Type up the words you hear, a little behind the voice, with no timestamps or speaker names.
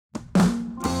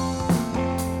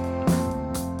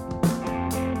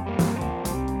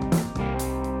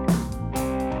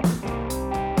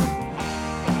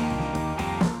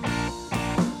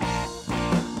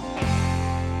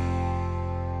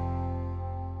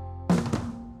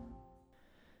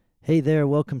Hey there,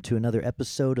 welcome to another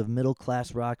episode of Middle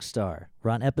Class Rockstar.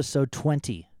 We're on episode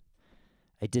 20.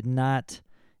 I did not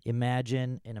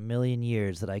imagine in a million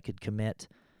years that I could commit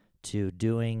to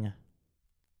doing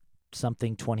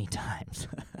something 20 times.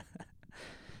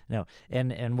 No,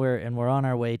 and we're on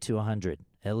our way to 100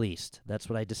 at least. That's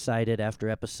what I decided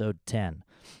after episode 10.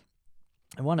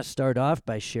 I want to start off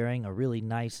by sharing a really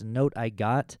nice note I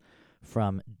got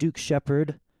from Duke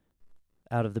Shepard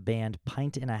out of the band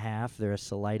Pint and a Half. They're a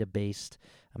Salida-based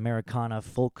Americana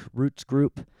folk roots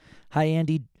group. Hi,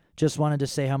 Andy. Just wanted to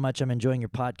say how much I'm enjoying your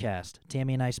podcast.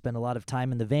 Tammy and I spend a lot of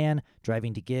time in the van,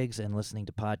 driving to gigs and listening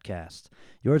to podcasts.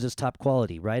 Yours is top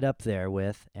quality, right up there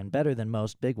with, and better than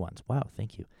most big ones. Wow,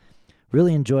 thank you.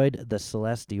 Really enjoyed the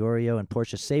Celeste Diorio and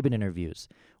Portia Sabin interviews.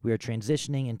 We are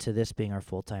transitioning into this being our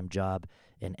full-time job,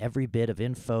 and every bit of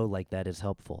info like that is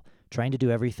helpful. Trying to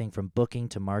do everything from booking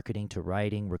to marketing to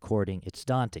writing, recording, it's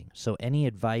daunting. So any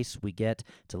advice we get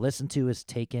to listen to is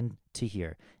taken to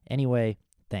hear. Anyway,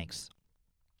 thanks.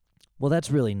 Well,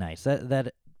 that's really nice.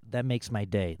 That makes my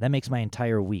day. That makes my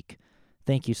entire week.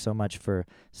 Thank you so much for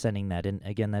sending that. And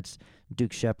again, that's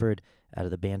Duke Shepard out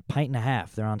of the band Pint and a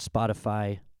Half. They're on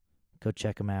Spotify. Go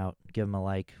check them out. Give them a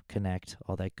like, connect,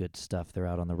 all that good stuff. They're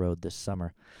out on the road this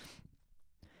summer.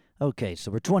 Okay, so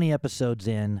we're 20 episodes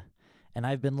in, and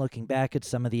I've been looking back at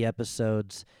some of the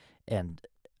episodes, and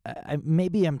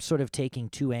maybe I'm sort of taking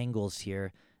two angles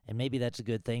here, and maybe that's a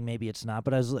good thing, maybe it's not,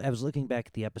 but I was looking back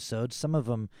at the episodes. Some of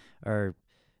them are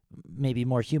maybe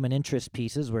more human interest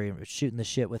pieces where you're shooting the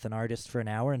shit with an artist for an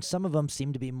hour, and some of them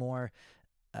seem to be more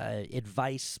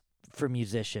advice for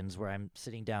musicians, where I'm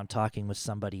sitting down talking with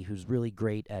somebody who's really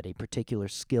great at a particular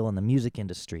skill in the music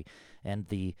industry. And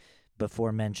the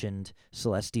before-mentioned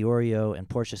Celeste Diorio and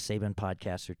Portia Sabin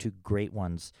podcasts are two great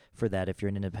ones for that if you're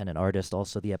an independent artist.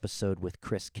 Also, the episode with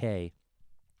Chris Kay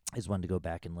is one to go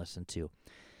back and listen to.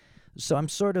 So I'm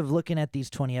sort of looking at these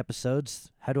 20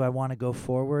 episodes. How do I want to go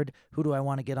forward? Who do I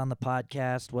want to get on the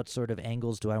podcast? What sort of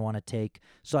angles do I want to take?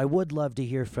 So I would love to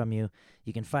hear from you.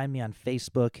 You can find me on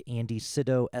Facebook, Andy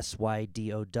Sidow,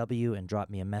 SYDOW, and drop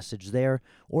me a message there.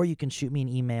 Or you can shoot me an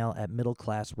email at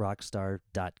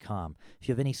middleclassrockstar.com. If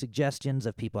you have any suggestions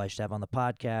of people I should have on the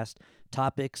podcast,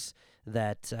 topics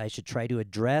that I should try to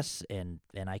address, and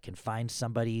I can find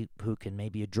somebody who can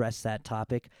maybe address that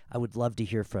topic, I would love to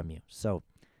hear from you. So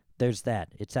there's that.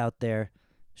 It's out there.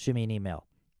 Shoot me an email.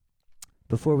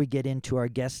 Before we get into our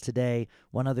guest today,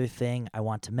 one other thing I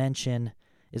want to mention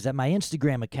is that my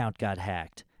Instagram account got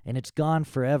hacked, and it's gone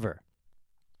forever.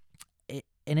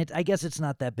 I guess it's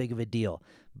not that big of a deal,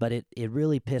 but it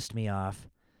really pissed me off.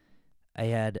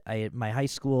 My high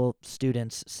school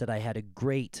students said I had a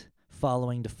great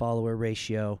following to follower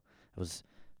ratio. I was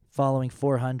following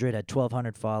 400, had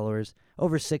 1,200 followers,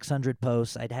 over 600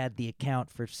 posts. I'd had the account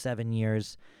for 7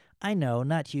 years. I know,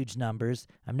 not huge numbers.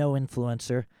 I'm no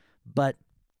influencer, but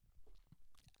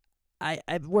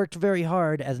I've worked very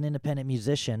hard as an independent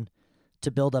musician to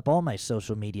build up all my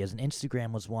social medias, and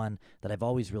Instagram was one that I've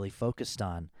always really focused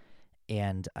on.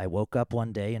 And I woke up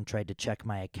one day and tried to check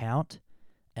my account,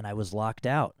 and I was locked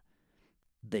out.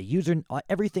 The user,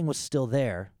 everything was still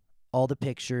there, all the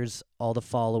pictures, all the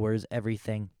followers,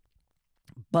 everything.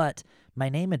 But my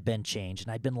name had been changed,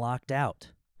 and I'd been locked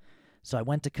out. So I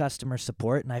went to customer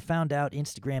support, and I found out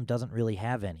Instagram doesn't really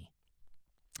have any.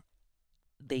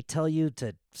 They tell you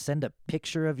to send a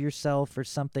picture of yourself or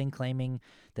something claiming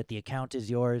that the account is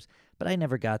yours, but I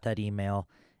never got that email,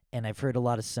 and I've heard a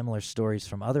lot of similar stories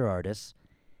from other artists,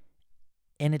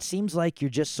 and it seems like you're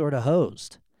just sort of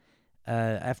hosed.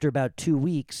 After about 2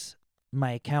 weeks,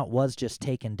 my account was just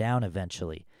taken down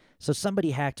eventually. So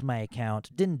somebody hacked my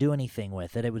account, didn't do anything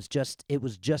with it. It was just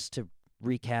to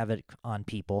wreak havoc on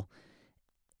people.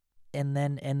 And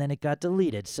then it got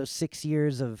deleted. So 6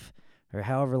 years of, or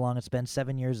however long it's been,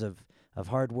 7 years of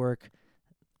hard work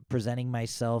presenting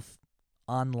myself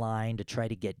online to try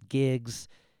to get gigs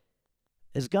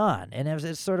is gone. And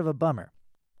it's sort of a bummer.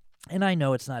 And I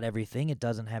know it's not everything. It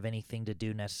doesn't have anything to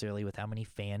do necessarily with how many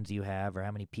fans you have or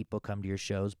how many people come to your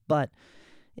shows. But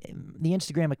the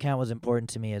Instagram account was important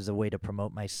to me as a way to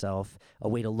promote myself, a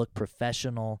way to look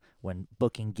professional when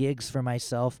booking gigs for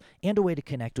myself, and a way to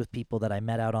connect with people that I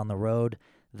met out on the road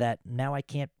that now I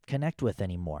can't connect with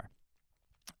anymore.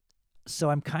 So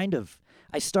I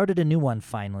started a new one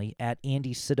finally at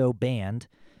Andy Sidow Band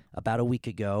about a week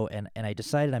ago, and I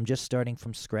decided I'm just starting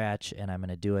from scratch, and I'm going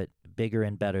to do it bigger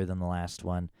and better than the last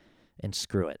one, and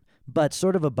screw it. But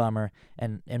sort of a bummer,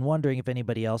 and wondering if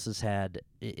anybody else has had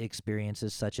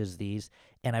experiences such as these.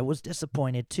 And I was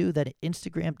disappointed, too, that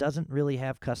Instagram doesn't really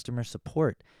have customer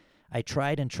support. I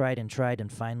tried and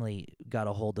finally got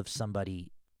a hold of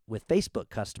somebody with Facebook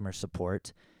customer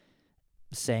support,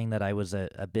 saying that I was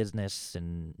a business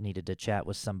and needed to chat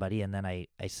with somebody. And then I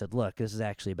said, look, this is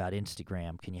actually about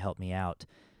Instagram. Can you help me out?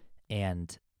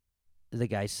 And the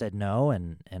guy said no,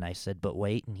 and I said, but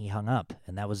wait, and he hung up,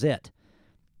 and that was it.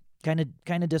 Kind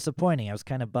of disappointing. I was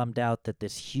kind of bummed out that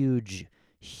this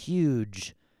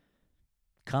huge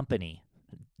company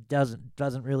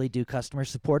doesn't really do customer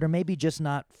support, or maybe just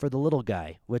not for the little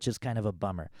guy, which is kind of a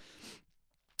bummer.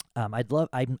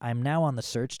 I'm now on the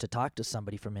search to talk to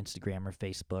somebody from Instagram or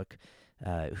Facebook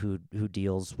who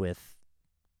deals with,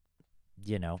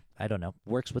 I don't know,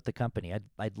 works with the company.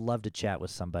 I'd love to chat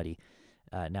with somebody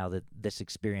now that this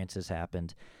experience has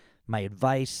happened. My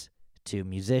advice to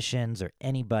musicians or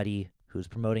anybody who's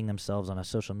promoting themselves on a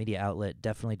social media outlet,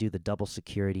 definitely do the double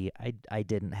security. I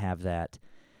didn't have that.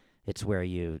 It's where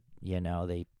you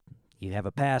have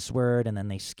a password and then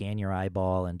they scan your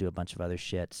eyeball and do a bunch of other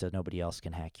shit so nobody else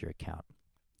can hack your account.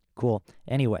 Cool.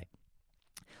 Anyway,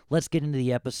 let's get into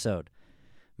the episode.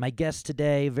 My guest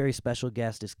today, very special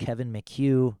guest, is Kevin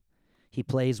McHugh. He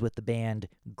plays with the band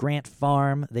Grant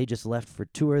Farm. They just left for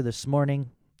tour this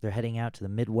morning. They're heading out to the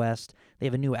Midwest. They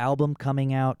have a new album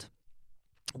coming out,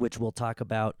 which we'll talk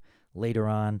about later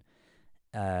on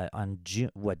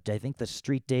June. I think the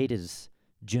street date is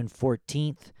June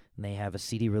 14th. And they have a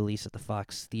CD release at the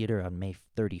Fox Theater on May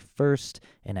 31st,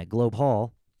 and at Globe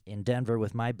Hall in Denver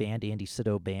with my band, Andy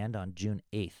Sido Band, on June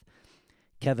 8th.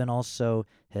 Kevin also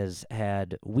has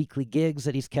had weekly gigs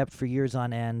that he's kept for years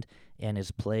on end and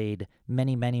has played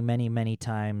many, many, many, many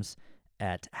times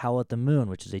at Howl at the Moon,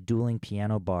 which is a dueling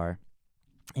piano bar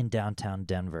in downtown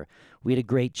Denver. We had a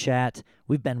great chat.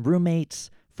 We've been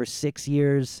roommates for 6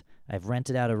 years. I've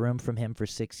rented out a room from him for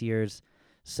 6 years.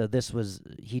 So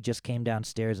he just came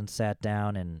downstairs and sat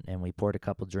down, and we poured a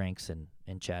couple drinks and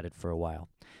chatted for a while.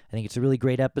 I think it's a really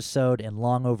great episode and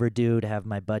long overdue to have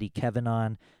my buddy Kevin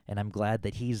on, and I'm glad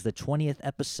that he's the 20th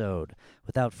episode.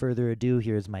 Without further ado,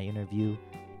 here's my interview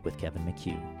with Kevin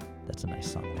McHugh. That's a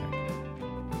nice song lyric.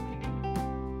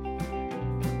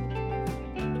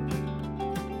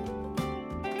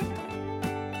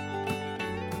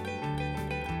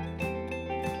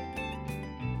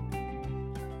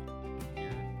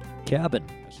 Cabin.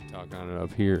 I should talk on it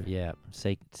up here. Yeah.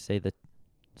 Say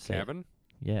Cabin?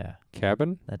 Yeah.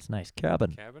 Cabin? That's nice.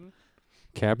 Cabin. Cabin?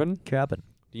 Cabin? Cabin.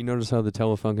 Do you notice how the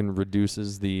Telefunken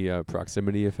reduces the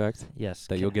proximity effect Yes.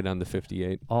 that you'll get on the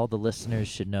 58? All the listeners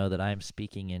should know that I'm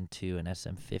speaking into an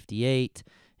SM58,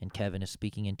 and Kevin is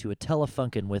speaking into a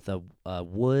Telefunken with a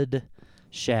wood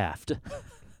shaft.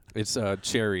 It's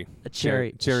cherry. A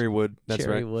cherry wood. That's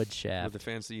cherry right. wood shaft. With the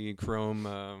fancy chrome,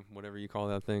 whatever you call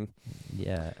that thing.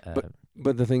 Yeah.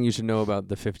 But the thing you should know about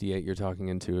the 58 you're talking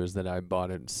into is that I bought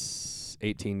it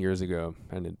 18 years ago,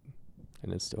 and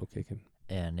it's still kicking.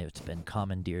 And it's been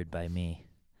commandeered by me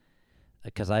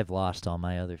because I've lost all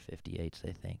my other 58s,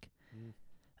 I think.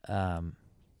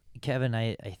 Kevin,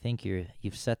 I think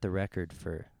you've set the record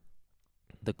for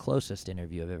the closest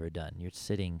interview I've ever done. You're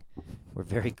sitting,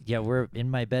 we're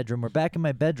in my bedroom. We're back in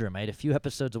my bedroom. I had a few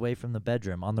episodes away from the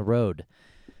bedroom on the road,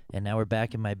 and now we're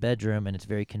back in my bedroom, and it's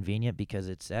very convenient because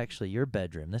it's actually your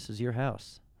bedroom. This is your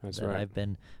house. That's right. I've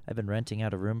been renting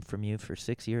out a room from you for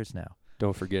 6 years now.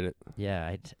 Don't forget it.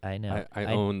 Yeah, I know. I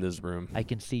own this room. I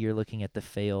can see you're looking at the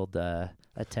failed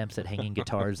attempts at hanging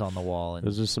guitars on the wall. And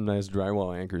those are some nice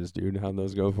drywall anchors, dude. How'd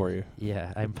those go for you?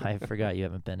 Yeah, I forgot you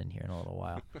haven't been in here in a little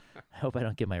while. I hope I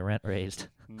don't get my rent raised.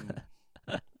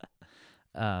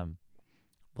 Well,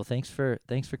 thanks for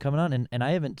coming on. And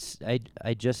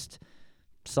I just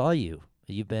saw you.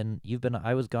 You've been.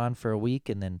 I was gone for a week,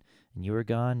 and you were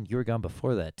gone. You were gone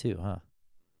before that too, huh?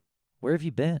 Where have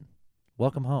you been?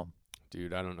 Welcome home.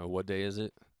 Dude, I don't know. What day is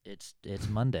it? It's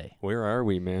Monday. Where are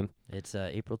we, man? It's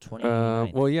April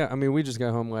 29th. Well, yeah. I mean, we just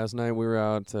got home last night. We were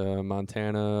out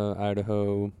Montana,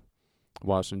 Idaho,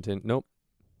 Washington. Nope,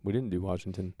 we didn't do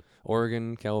Washington.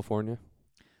 Oregon, California.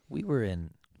 We were in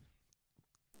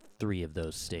 3 of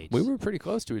those states. We were pretty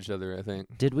close to each other, I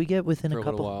think. Did we get within For a a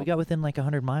little couple? while. We got within like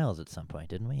 100 miles at some point,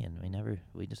 didn't we? And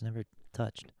we just never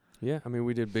touched. Yeah, I mean,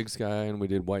 we did Big Sky and we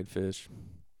did Whitefish.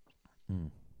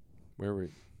 Mm. Where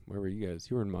were you guys?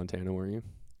 You were in Montana, weren't you?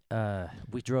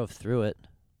 We drove through it.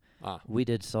 Ah. We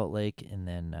did Salt Lake and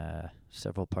then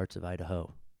several parts of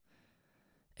Idaho.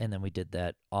 And then we did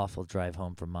that awful drive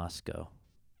home from Moscow.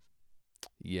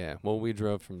 Yeah. Well, we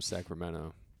drove from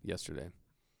Sacramento yesterday.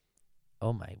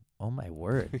 Oh my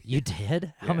word! You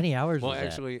did? How Yeah. many hours? Well,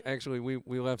 was that? actually,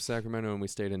 we left Sacramento and we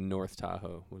stayed in North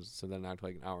Tahoe. So that knocked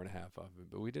like an hour and a half off of it.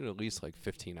 But we did at least like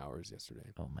 15 hours yesterday.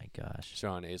 Oh my gosh!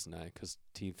 Sean, Ace, and I, because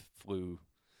Teeth flew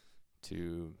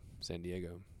to San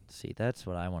Diego. See, that's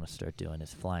what I want to start doing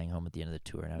is flying home at the end of the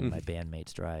tour and having my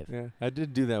bandmates drive. Yeah, I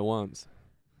did do that once.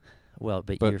 Well,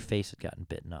 but your face had gotten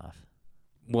bitten off.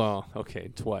 Well, okay,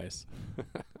 twice.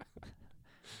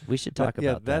 We should talk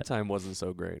about that time wasn't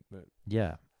so great, but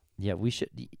Yeah, we should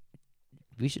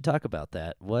talk about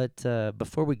that. What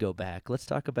before we go back, let's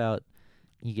talk about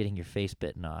you getting your face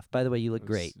bitten off. By the way, you look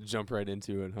great. Jump right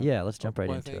into it, huh? Yeah, let's jump right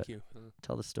into thank it. you.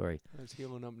 Tell the story. It's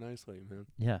healing up nicely, man.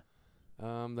 Yeah.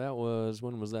 That was,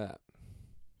 when was that?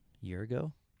 Year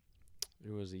ago?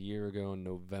 It was a year ago in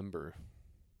November.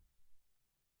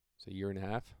 It's a year and a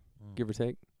half, give or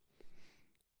take.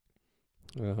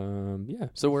 Yeah.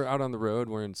 So we're out on the road.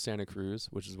 We're in Santa Cruz,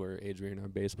 which is where Adrian, our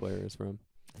bass player, is from.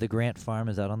 The Grant Farm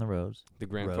is out on the roads. The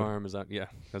Grant Farm is out. Yeah,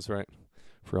 that's right.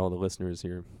 For all the listeners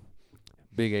here.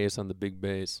 Big Ace on the big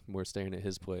bass. We're staying at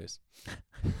his place.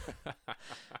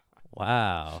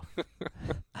 Wow.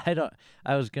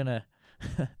 I was going to.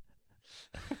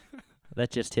 That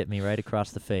just hit me right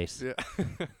across the face. Yeah.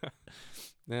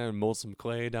 And mold some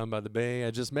clay down by the bay.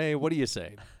 I just may. What do you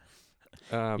say?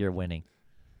 You're winning.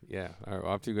 Yeah,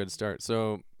 off to a good start.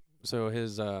 So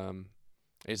his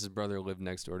Ace's brother lived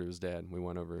next door to his dad. We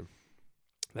went over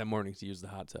that morning to use the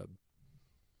hot tub.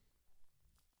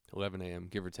 11 a.m.,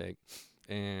 give or take.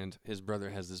 And his brother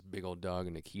has this big old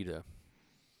dog, Nikita.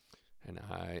 And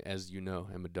I, as you know,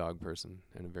 am a dog person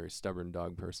and a very stubborn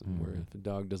dog person, where if a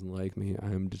dog doesn't like me, I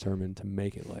am determined to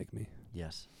make it like me.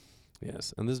 Yes.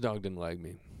 Yes. And this dog didn't like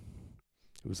me.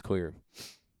 It was clear.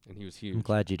 And he was huge. I'm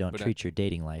glad you don't treat your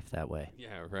dating life that way.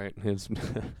 Yeah, right. His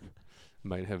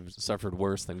might have suffered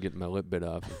worse than getting my lip bit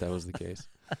off if that was the case.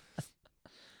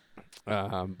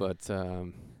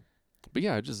 But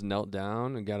yeah, I just knelt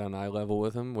down and got on eye level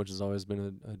with him, which has always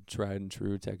been a tried and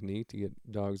true technique to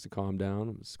get dogs to calm down.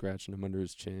 I was scratching him under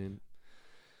his chin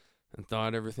and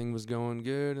thought everything was going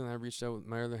good. And I reached out with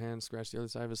my other hand, scratched the other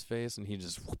side of his face, and he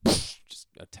just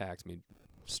attacked me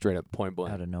straight up point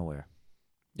blank. Out of nowhere.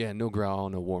 Yeah, no growl,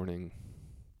 no warning.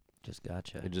 Just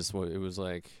gotcha. It was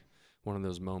like one of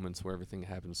those moments where everything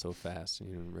happened so fast and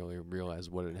you didn't really realize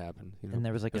what had happened. You know? And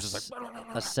there was like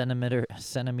a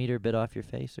centimeter bit off your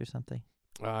face or something?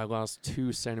 I lost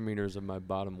 2 centimeters of my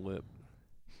bottom lip.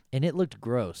 And it looked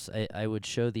gross. I would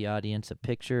show the audience a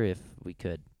picture if we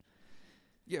could.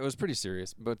 Yeah, it was pretty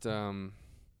serious. But,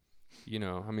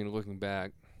 looking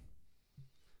back,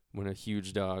 when a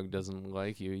huge dog doesn't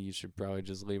like you, you should probably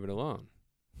just leave it alone.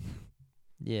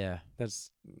 Yeah. That's,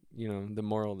 the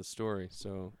moral of the story.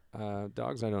 So,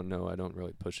 dogs, I don't know. I don't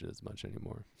really push it as much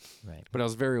anymore. Right. But I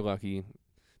was very lucky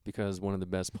because one of the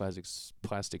best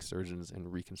plastic surgeons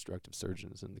and reconstructive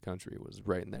surgeons in the country was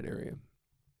right in that area.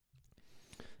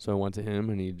 So I went to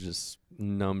him, and he just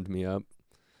numbed me up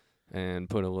and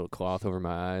put a little cloth over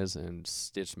my eyes and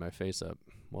stitched my face up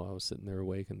while I was sitting there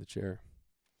awake in the chair.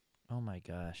 Oh, my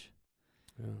gosh.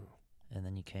 Yeah. And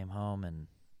then you came home, and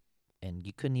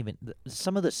you couldn't even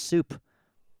some of the soup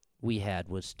we had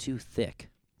was too thick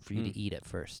for you to eat at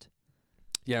first.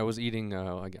 Yeah, I was eating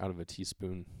out of a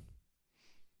teaspoon.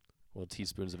 Well,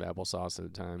 teaspoons of applesauce at a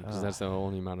time, because that's the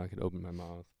only amount I could open my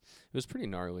mouth. It was pretty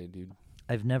gnarly, dude.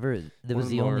 That was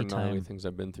the only time. Gnarly things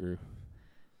I've been through.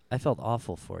 I felt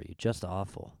awful for you, just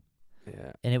awful.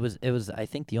 Yeah. And it was I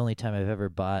think the only time I've ever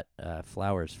bought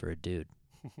flowers for a dude.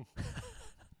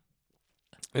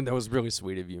 And that was really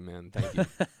sweet of you, man. Thank you.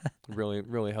 Really,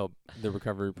 really helped the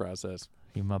recovery process.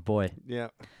 You're my boy. Yeah.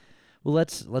 Well,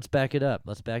 let's back it up.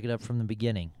 Let's back it up from the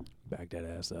beginning. Back that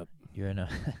ass up. You're an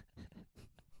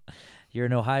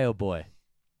Ohio boy.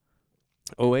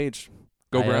 OH.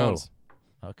 Go Browns.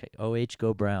 Okay. OH,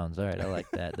 go Browns. All right, I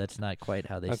like that. That's not quite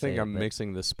how they say it. I think I'm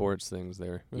mixing the sports things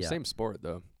there. Yeah. Same sport,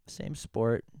 though. Same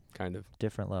sport. Kind of.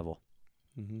 Different level.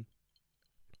 Mm-hmm.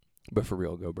 But for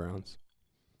real, go Browns.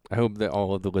 I hope that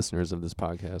all of the listeners of this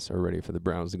podcast are ready for the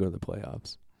Browns to go to the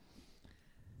playoffs.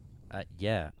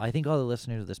 Yeah. I think all the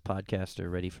listeners of this podcast are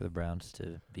ready for the Browns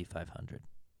to be 500.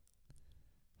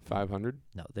 500?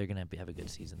 No, they're going to have a good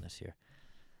season this year.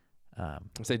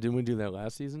 Didn't we do that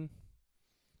last season?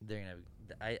 They're going to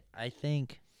I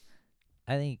think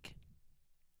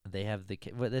they have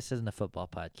well, this isn't a football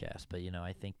podcast, but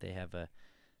I think they have a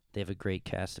great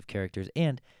cast of characters,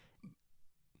 and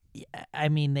I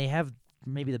mean they have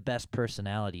maybe the best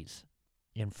personalities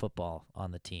in football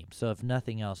on the team. So if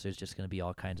nothing else, there's just going to be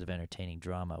all kinds of entertaining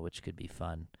drama, which could be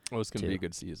fun. Oh, it's going to be a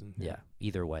good season. Yeah.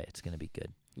 Either way, it's going to be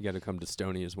good. You got to come to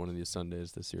Stony's one of these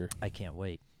Sundays this year. I can't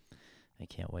wait,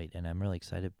 and I'm really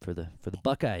excited for the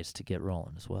Buckeyes to get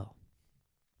rolling as well.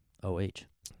 OH.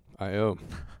 I-O.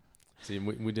 See,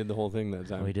 we did the whole thing that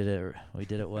time. We did it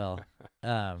well.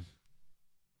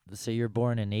 So you're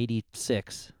born in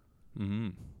 86. Mm-hmm.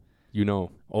 You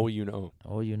know. Oh, you know.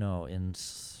 Oh, you know, in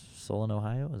Solon,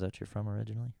 Ohio? Is that where you're from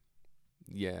originally?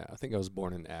 Yeah, I think I was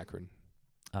born in Akron.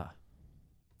 Ah,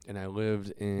 And I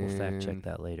lived in... we'll fact check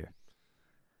that later.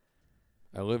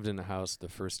 I lived in a house the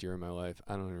first year of my life.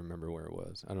 I don't even remember where it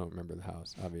was. I don't remember the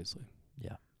house, obviously.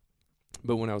 Yeah.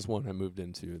 But when I was 1, I moved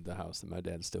into the house that my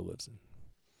dad still lives in.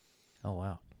 Oh,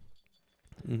 wow.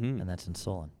 Mm-hmm. And that's in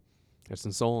Solon. It's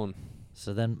in Solon.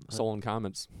 So then, Solon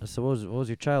Comets. so what was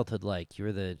your childhood like? You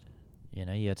were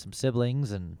you had some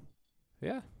siblings and...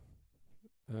 Yeah.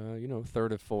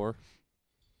 Third of 4. It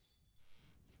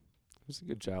was a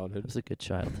good It childhood. was a good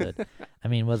childhood. I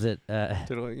mean, was it...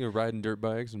 Riding dirt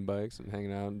bikes and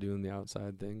hanging out and doing the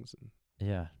outside things. And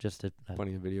yeah, just a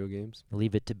plenty of video games.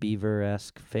 Leave It to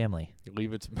Beaver-esque family.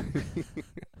 Leave it to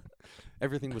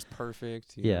everything was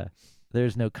perfect. Yeah.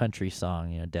 There's no country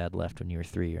song, Dad left when you were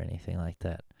 3 or anything like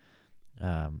that.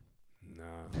 No.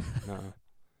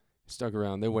 Stuck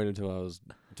around. They waited until I was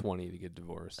 20 to get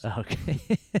divorced. Okay.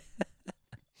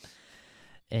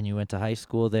 And you went to high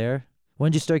school there.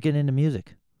 When did you start getting into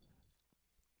music?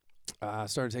 I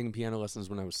started taking piano lessons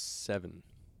when I was 7,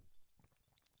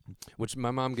 which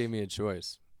my mom gave me a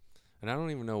choice. And I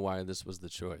don't even know why this was the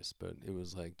choice, but it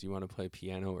was like, do you want to play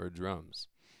piano or drums?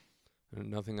 And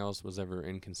nothing else was ever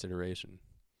in consideration,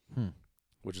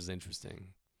 which is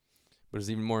interesting. But it's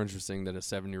even more interesting that a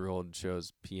 7-year-old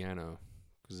chose piano,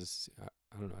 because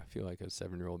I don't know, I feel like a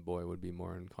 7-year-old boy would be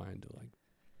more inclined to like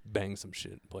bang some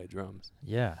shit and play drums.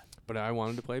 Yeah. But I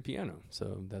wanted to play piano,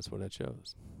 so that's what I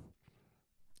chose.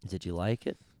 Did you like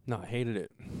it? No, I hated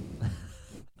it.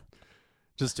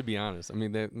 Just to be honest. I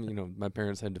mean, my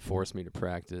parents had to force me to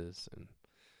practice,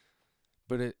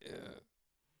 but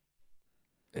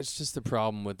it's just the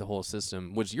problem with the whole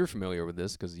system, which you're familiar with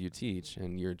this because you teach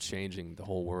and you're changing the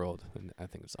whole world, and I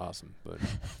think it's awesome. But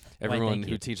everyone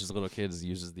who teaches little kids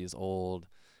uses these old,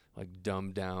 like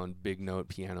dumbed down, big note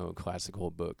piano classical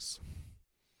books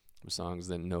with songs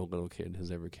that no little kid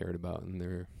has ever cared about in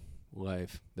their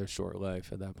life, their short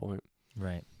life at that point.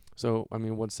 Right. So, I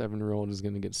mean, what 7-year-old is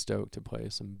going to get stoked to play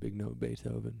some big note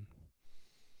Beethoven?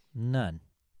 None.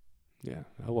 Yeah,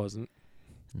 I wasn't.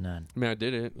 None. I mean, I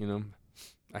did it,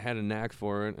 I had a knack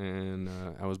for it, and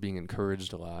I was being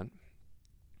encouraged a lot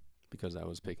because I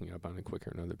was picking up on it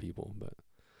quicker than other people. But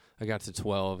I got to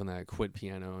 12, and I quit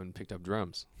piano and picked up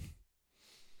drums.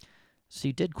 So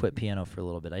you did quit piano for a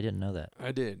little bit. I didn't know that.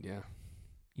 I did, yeah.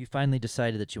 You finally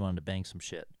decided that you wanted to bang some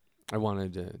shit. I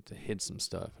wanted to hit some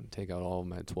stuff and take out all of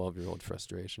my 12-year-old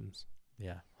frustrations.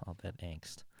 Yeah, all that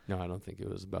angst. No, I don't think it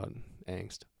was about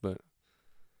angst, but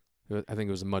I think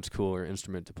it was a much cooler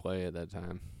instrument to play at that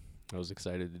time. I was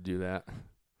excited to do that.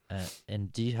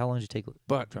 And how long did you take?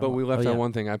 But we left out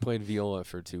one thing. I played viola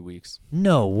for 2 weeks.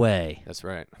 No way. That's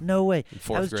right. No way. In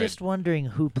 4th I was grade. just wondering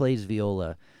who plays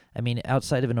viola. I mean,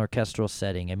 outside of an orchestral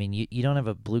setting, I mean, you don't have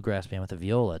a bluegrass band with a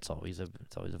viola. It's always a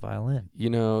violin.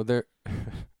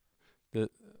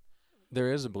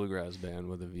 There is a bluegrass band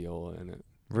with a viola in it.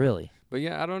 Really? But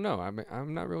yeah, I don't know.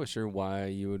 I'm not really sure why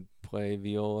you would play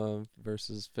viola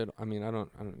versus fiddle. I mean,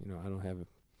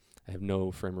 I have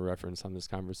no frame of reference on this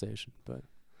conversation, but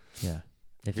yeah,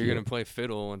 if you're gonna play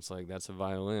fiddle, it's like that's a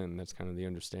violin. That's kind of the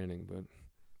understanding. But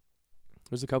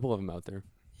there's a couple of them out there.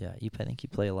 Yeah, I think you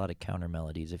play a lot of counter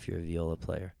melodies if you're a viola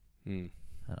player. I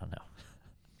don't know.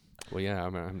 Well,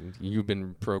 yeah, you've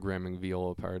been programming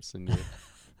viola parts in your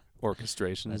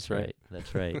orchestrations, That's right?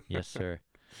 That's right. Yes, sir.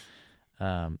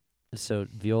 So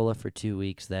viola for 2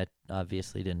 weeks, that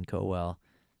obviously didn't go well.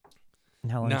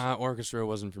 How long? Nah, orchestra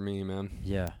wasn't for me, man.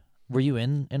 Yeah. Were you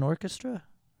in an orchestra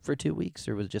for 2 weeks,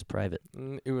 or was it just private?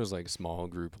 It was like small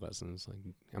group lessons.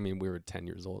 We were 10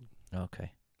 years old.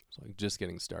 Okay. So just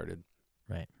getting started.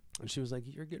 Right. And she was like,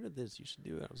 "You're good at this. You should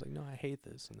do it." I was like, "No, I hate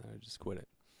this," and then I just quit it.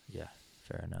 Yeah.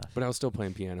 Fair enough. But I was still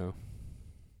playing piano.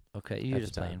 Okay, you were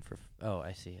just playing for. Oh,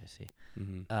 I see.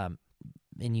 Mm-hmm.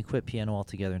 And you quit piano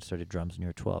altogether and started drums when you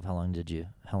were 12. How long did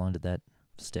that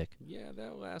stick? Yeah,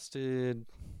 that lasted.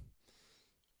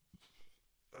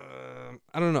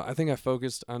 I don't know. I think I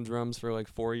focused on drums for like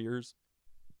 4 years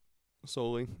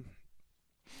solely,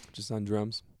 just on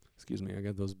drums. Excuse me, I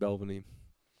got those Belvany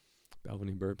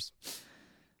burps.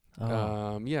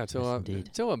 Oh, yeah, yes,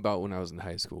 till about when I was in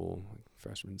high school, like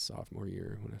freshman, sophomore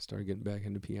year, when I started getting back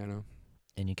into piano.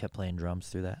 And you kept playing drums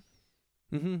through that?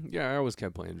 Mm-hmm. Yeah, I always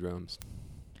kept playing drums.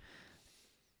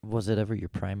 Was it ever your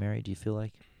primary, do you feel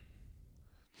like?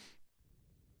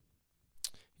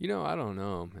 I don't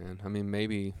know, man. I mean,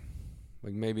 maybe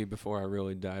before I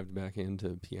really dived back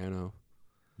into piano,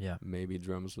 yeah, maybe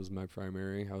drums was my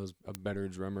primary. I was a better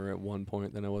drummer at one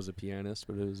point than I was a pianist,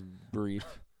 but it was brief.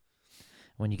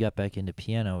 When you got back into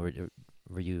piano,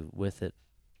 were you with it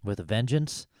with a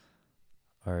vengeance,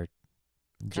 or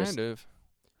just Kind of.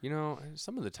 You know,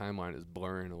 some of the timeline is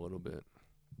blurring a little bit.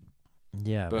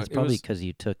 yeah? But It's it probably was- because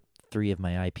you took 3 of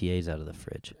my IPAs out of the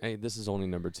fridge. Hey, this is only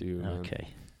number 2. Man. Okay.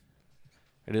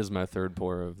 It is my 3rd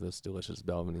pour of this delicious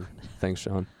Balvenie. Thanks,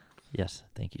 Sean. Yes.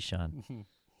 Thank you, Sean.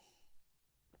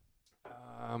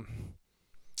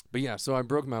 But yeah, so I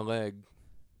broke my leg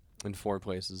in 4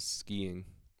 places skiing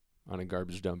on a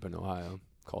garbage dump in Ohio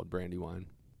called Brandywine.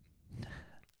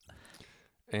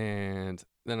 And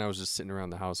then I was just sitting around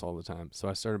the house all the time. So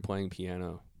I started playing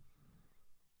piano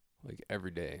like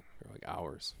every day for like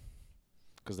hours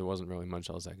because there wasn't really much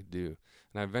else I could do.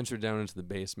 And I ventured down into the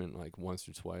basement like once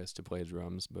or twice to play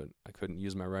drums, but I couldn't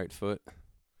use my right foot,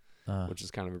 which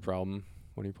is kind of a problem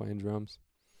when you're playing drums.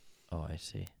 Oh, I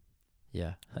see.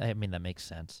 Yeah, I mean that makes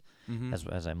sense. Mm-hmm.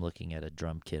 As I'm looking at a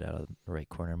drum kit out of the right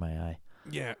corner of my eye.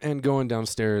 Yeah, and going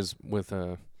downstairs with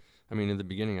I mean, in the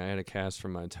beginning I had a cast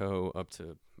from my toe up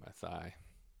to my thigh,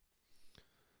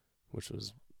 which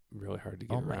was really hard to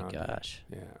get Oh my around. gosh.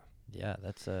 Yeah, Yeah,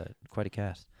 that's quite a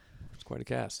cast. it's quite a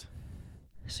cast.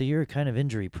 So you're kind of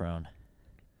injury prone.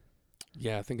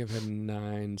 Yeah, I think I've had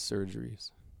 9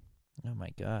 surgeries, Oh my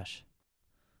gosh.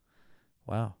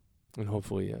 Wow. and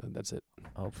hopefully that's it.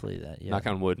 Hopefully that. Yeah. Knock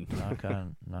on wood.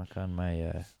 knock on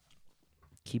my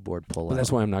keyboard pull But out.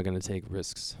 that's why I'm not going to take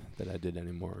risks that I did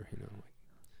anymore. You know, like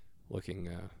looking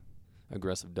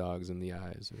aggressive dogs in the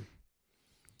eyes,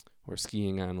 or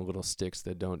skiing on little sticks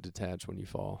that don't detach when you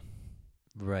fall.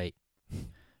 Right.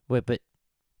 Wait, but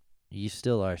you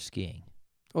still are skiing.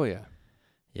 Oh yeah,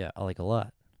 Yeah, like a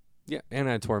lot. yeah. And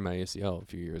I tore my ACL a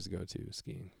few years ago too,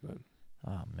 skiing. But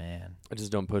Oh man. I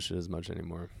just don't push it as much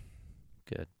anymore.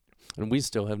 Good. And we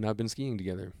still have not been skiing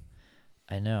together.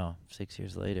 I know. 6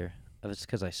 years later. Oh, it's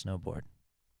because I snowboard.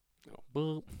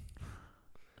 Oh,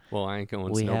 well, I ain't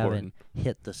going We snowboarding. haven't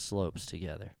hit the slopes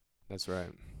together. That's right.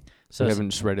 So We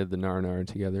haven't shredded the nar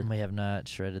together. we have not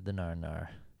shredded the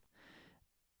nar.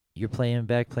 You're playing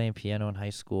piano in high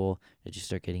school. Did you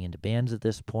start getting into bands at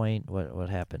this point? What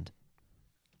happened?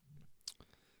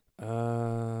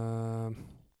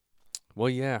 Well,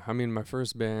 yeah. I mean, my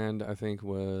first band I think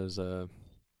was a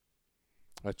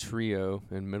trio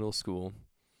in middle school.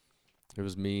 It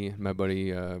was me, my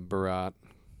buddy Barat.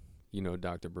 You know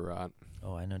Dr. Barat,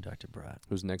 Oh, I know Dr. Barat.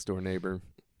 who's next door neighbor,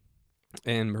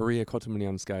 and Maria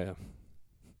Kotomilyanskaya.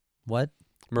 What?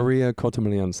 Maria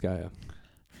Kotomilyanskaya.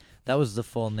 That was the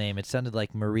full name. It sounded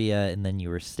like Maria, and then you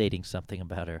were stating something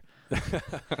about her.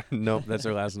 Nope, that's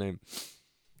her last name.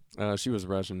 She was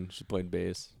Russian. She played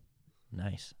bass.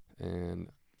 Nice. And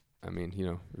I mean, you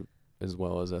know, as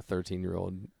well as a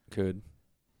 13-year-old could.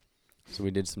 So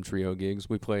we did some trio gigs.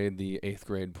 We played the 8th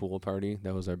grade pool party.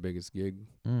 That was our biggest gig.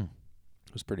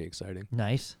 It was pretty exciting.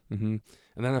 Nice. Mm-hmm.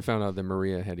 And then I found out that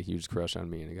Maria had a huge crush on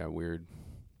me, and it got weird.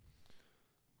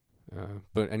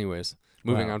 But anyways,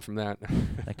 moving Wow. on from that.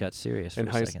 That got serious for In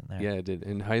a high second there. Yeah, it did.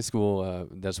 In high school,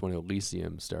 that's when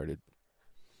Elysium started,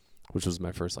 which was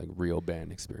my first like real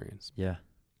band experience. Yeah.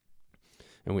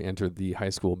 And we entered the high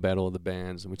school battle of the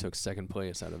bands, and we took 2nd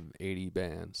place out of 80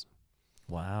 bands.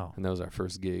 Wow. And that was our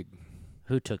first gig.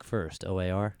 Who took first?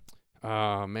 OAR?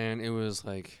 Oh, man, it was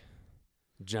like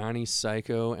Johnny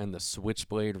Psycho and the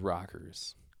Switchblade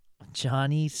Rockers.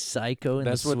 Johnny Psycho and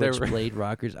That's the what they were. Switchblade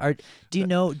Rockers. Do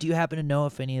you happen to know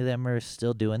if any of them are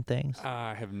still doing things?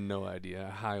 I have no idea.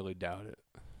 I highly doubt it.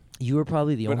 You were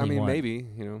probably the But only I mean, one maybe,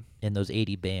 you know. in those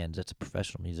 80 bands that's a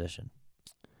professional musician.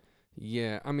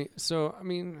 Yeah, I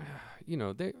mean, you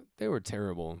know, they were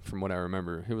terrible from what I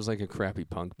remember. It was like a crappy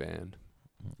punk band.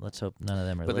 Let's hope none of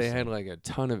them are But they listening. had like a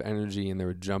ton of energy, and they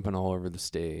were jumping all over the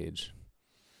stage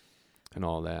and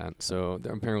all that. So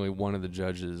apparently one of the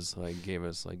judges like gave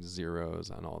us like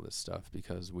zeros on all this stuff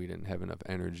because we didn't have enough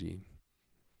energy.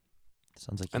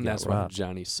 Sounds like you And got that's why robbed.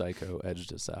 Johnny Psycho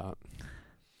edged us out.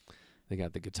 They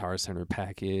got the Guitar Center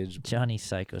package. Johnny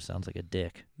Psycho sounds like a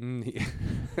dick.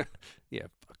 Yeah,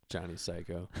 fuck Johnny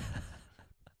Psycho.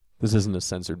 This isn't a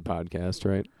censored podcast,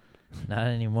 right? Not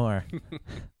anymore.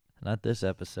 Not this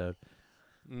episode.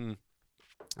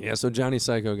 Yeah, so Johnny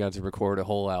Psycho got to record a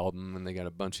whole album, and they got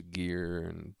a bunch of gear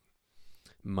and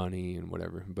money and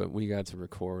whatever. But we got to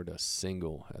record a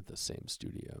single at the same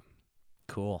studio.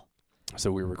 Cool.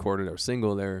 So we recorded our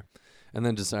single there, and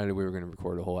then decided we were going to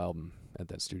record a whole album at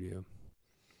that studio.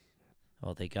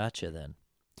 Well, they got you then.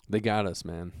 They got us,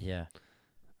 man. Yeah.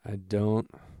 I don't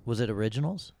Was it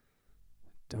originals?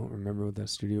 remember what that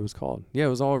studio was called. Yeah, it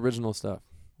was all original stuff.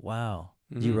 Wow.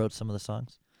 Mhm. You wrote some of the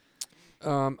songs?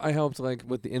 I helped like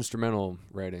with the instrumental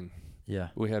writing. Yeah.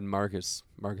 We had Marcus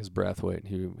Brathwaite.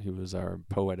 He was our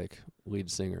poetic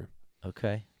lead singer.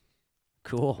 Okay.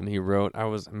 Cool. And he wrote, I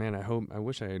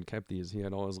wish I had kept these. He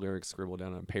had all his lyrics scribbled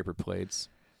down on paper plates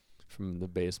from the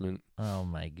basement. Oh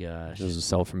my gosh. This will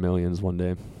sell for millions one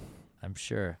day. I'm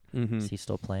sure. Mm-hmm. Is he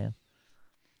still playing?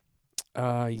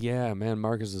 Yeah, man,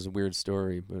 Marcus is a weird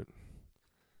story, but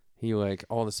he like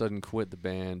all of a sudden quit the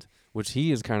band, which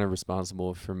he is kind of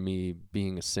responsible for me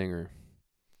being a singer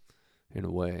in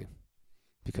a way,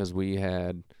 because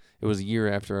it was a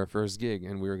year after our first gig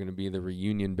and we were going to be the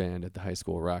reunion band at the high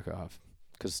school rock-off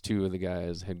because 2 of the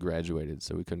guys had graduated,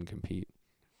 so we couldn't compete.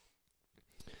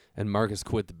 And Marcus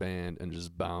quit the band and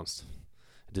just bounced.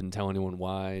 Didn't tell anyone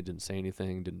why, didn't say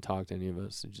anything, didn't talk to any of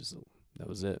us. That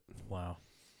was it. Wow.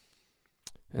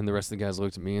 And the rest of the guys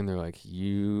looked at me and they're like,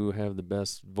 you have the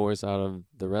best voice out of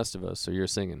the rest of us, so you're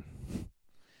singing.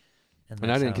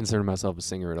 And I didn't consider myself a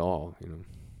singer at all, you know.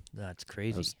 That's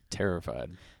crazy. I was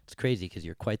terrified. It's crazy because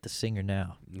you're quite the singer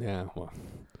now. Yeah, well,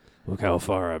 look how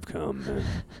far I've come, man.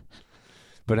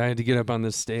 But I had to get up on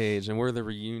this stage, and we're the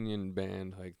reunion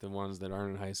band, like the ones that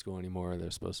aren't in high school anymore.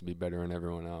 They're supposed to be better than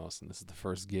everyone else, and this is the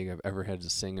first gig I've ever had to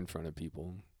sing in front of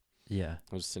people. Yeah.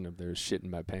 I was sitting up there shitting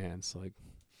my pants. Like,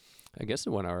 I guess it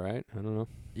went all right. I don't know.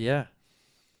 Yeah.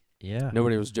 Yeah.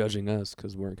 Nobody was judging us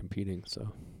because we weren't competing,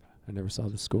 so I never saw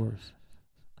the scores.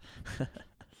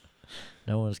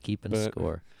 No one's keeping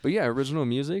score. But yeah, original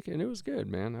music, and it was good,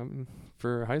 man. I mean,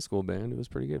 for a high school band, it was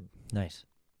pretty good. Nice.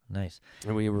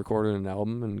 And we recorded an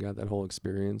album and got that whole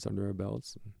experience under our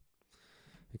belts. And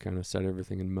it kind of set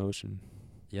everything in motion.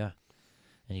 Yeah.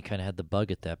 And you kind of had the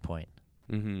bug at that point.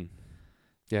 Mm-hmm.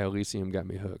 Yeah, Elysium got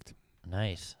me hooked.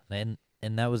 Nice. And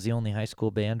that was the only high school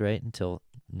band, right? Until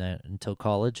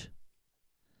college?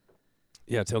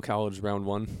 Yeah, till college round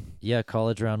 1. Yeah,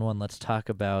 college round 1. Let's talk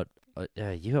about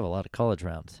you have a lot of college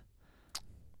rounds.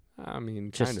 I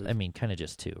mean, kind of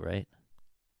just 2, right?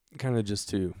 Kind of just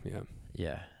 2, yeah.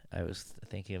 Yeah. I was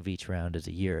thinking of each round as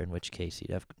a year, in which case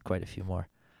you'd have quite a few more.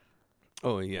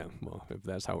 Oh, yeah. Well, if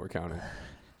that's how we're counting.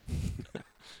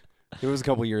 It was a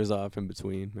couple years off in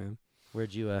between, man.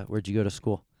 Where'd you go to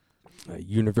school?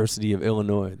 University of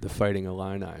Illinois, the Fighting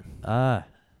Illini. Ah.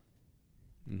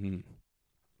 Mm-hmm.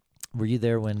 Were you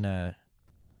there when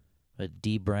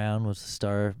Dee Brown was the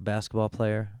star basketball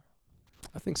player?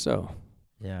 I think so.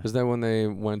 Yeah. Is that when they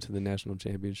went to the national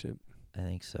championship? I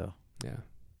think so. Yeah.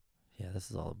 Yeah,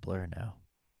 this is all a blur now.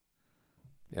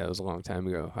 Yeah, it was a long time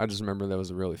ago. I just remember that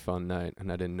was a really fun night,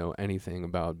 and I didn't know anything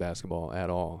about basketball at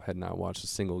all. Had not watched a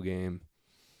single game.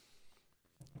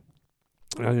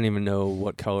 I didn't even know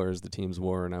what colors the teams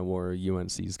wore, and I wore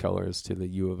UNC's colors to the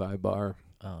U of I bar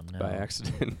by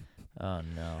accident. Oh,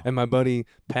 no. And my buddy,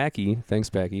 Packy,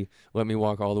 thanks, Packy, let me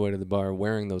walk all the way to the bar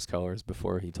wearing those colors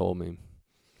before he told me.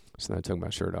 So then I took my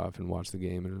shirt off and watched the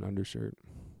game in an undershirt.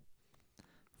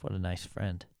 What a nice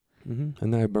friend. Mm-hmm.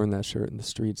 And then I burned that shirt in the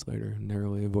streets later and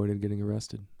narrowly avoided getting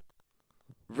arrested.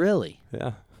 Really?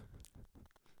 Yeah.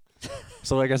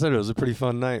 So like I said, it was a pretty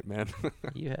fun night, man.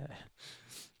 Yeah.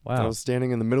 Wow. I was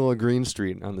standing in the middle of Green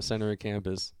Street on the center of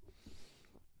campus,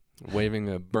 waving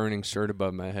a burning shirt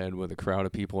above my head with a crowd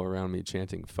of people around me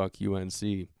chanting, "Fuck UNC."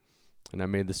 And I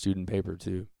made the student paper,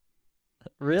 too.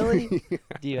 Really?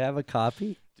 Do you have a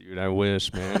copy? Dude, I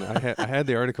wish, man. I had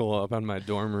the article up on my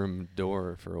dorm room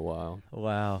door for a while.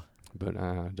 Wow. But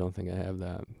I don't think I have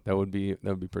that. That would be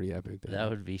pretty epic. That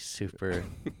would be super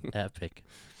epic.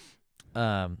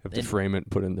 Have to frame it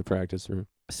and put it in the practice room.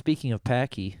 Speaking of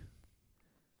Packy,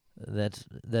 that's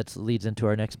leads into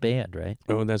our next band, right?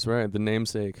 Oh, that's right. The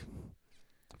namesake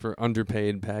for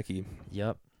underpaid Packy.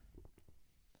 Yep.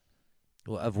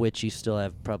 Well, of which you still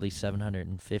have probably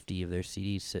 750 of their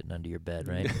CDs sitting under your bed,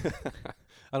 right?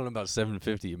 I don't know about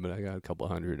 750, but I got a couple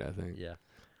hundred, I think. Yeah.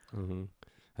 Mm-hmm.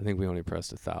 I think we only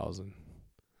pressed 1,000,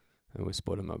 and we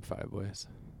split them up 5 ways.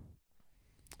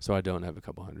 So I don't have a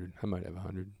couple hundred. I might have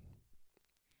 100.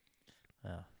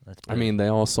 Oh, that's. I mean, they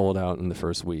all sold out in the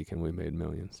first week, and we made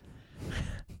millions.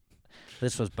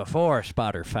 This was before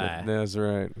Spotify. That's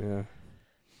right. Yeah.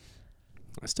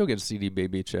 I still get CD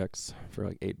Baby checks for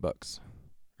like $8.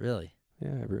 Really?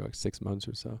 Yeah, every like 6 months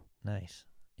or so. Nice.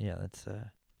 Yeah, that's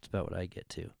about what I get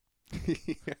too.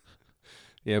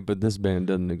 Yeah, but this band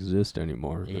doesn't exist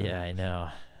anymore. Yeah, I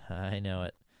know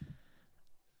it.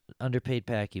 Underpaid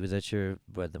Packy, was that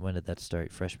when did that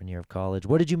start? Freshman year of college?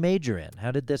 What did you major in?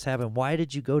 How did this happen? Why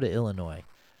did you go to Illinois?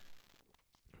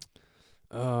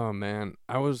 Oh man,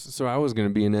 I was going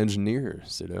to be an engineer,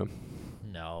 Sido.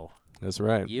 No. That's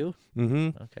right. You?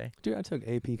 Mm-hmm. Okay. Dude, I took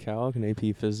AP Calc and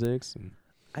AP Physics. And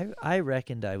I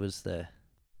reckoned I'm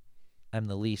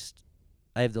the least.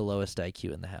 I have the lowest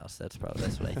IQ in the house. That's what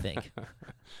I think.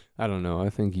 I don't know. I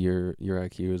think your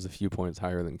IQ is a few points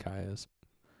higher than Kaya's.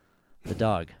 The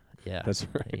dog. Yeah. That's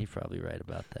right. You're probably right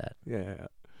about that. Yeah.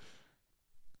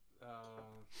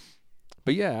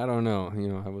 But yeah, I don't know. You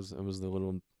know, I was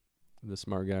the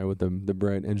smart guy with the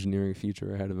bright engineering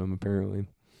future ahead of him apparently.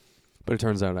 But it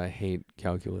turns out I hate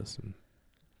calculus. And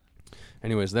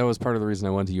anyways, that was part of the reason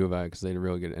I went to U of I, because they had a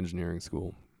really good engineering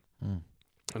school. Mm.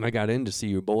 And I got into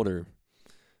CU Boulder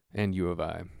and U of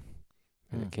I.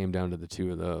 And Mm. it came down to the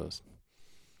two of those.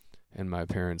 And my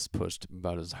parents pushed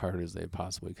about as hard as they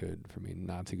possibly could for me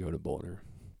not to go to Boulder.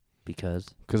 Because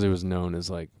Because it was known as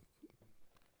like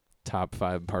top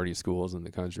 5 party schools in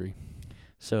the country.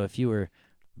 so if you were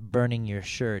burning your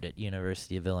shirt at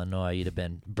University of Illinois, you'd have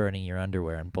been burning your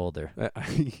underwear in Boulder.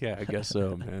 Yeah, I guess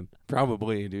so, man.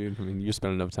 Probably, dude. I mean, you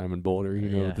spend enough time in Boulder, you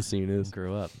know Yeah. what the scene is.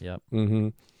 Grew up. Yep. Mm-hmm.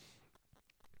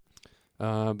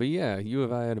 But yeah, U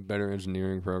of I had a better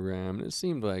engineering program, and it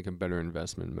seemed like a better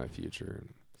investment in my future.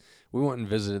 We went and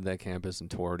visited that campus and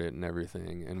toured it and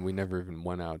everything, and we never even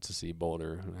went out to see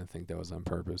Boulder. And I think that was on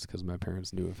purpose because my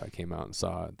parents knew if I came out and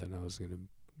saw it, then I was going to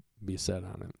be set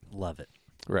on it. Love it.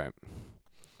 Right.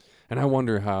 And I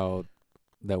wonder how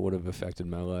that would have affected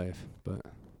my life, but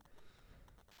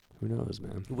who knows,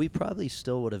 man. We probably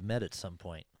still would have met at some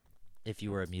point if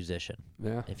you were a musician.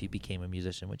 Yeah. If you became a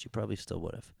musician, which you probably still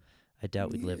would have. I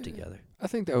doubt we'd live together. I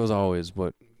think that was always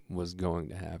what was going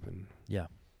to happen. Yeah.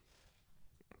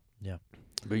 Yeah.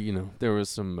 But you know, there was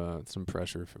some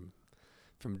pressure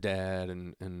from dad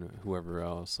and whoever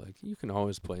else. Like, you can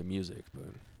always play music,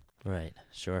 but Right.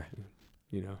 Sure.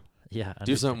 you know, Yeah.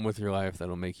 do something with your life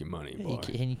that'll make you money, Yeah, boy.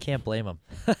 and you can't blame him.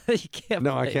 You can't.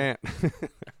 No, I blame him.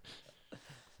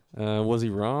 can't. Was he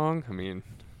wrong? I mean,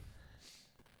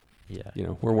 Yeah. you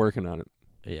know, we're working on it.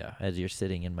 Yeah. As you're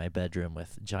sitting in my bedroom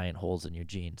with giant holes in your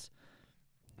jeans.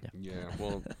 Yeah,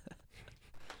 well,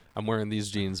 I'm wearing these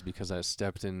jeans because I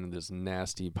stepped in this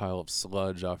nasty pile of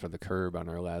sludge off of the curb on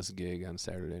our last gig on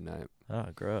Saturday night. Oh,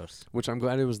 gross. Which I'm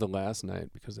glad it was the last night,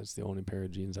 because that's the only pair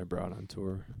of jeans I brought on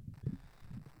tour.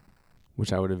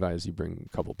 Which I would advise you bring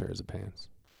a couple pairs of pants.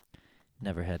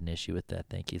 Never had an issue with that.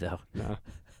 Thank you, though. Nah.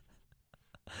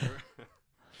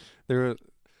 There were,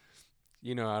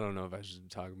 you know, I don't know if I should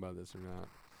talk about this or not.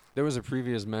 There was a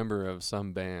previous member of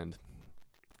some band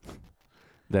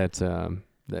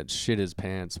that shit his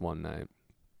pants one night.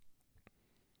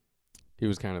 He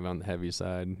was kind of on the heavy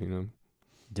side, you know.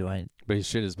 Do I? But he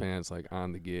shit his pants like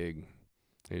on the gig.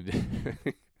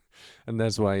 And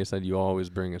that's why he said you always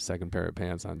bring a second pair of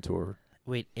pants on tour.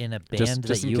 Wait, in a band Just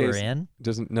that in you were case- in?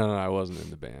 No, I wasn't in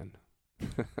the band.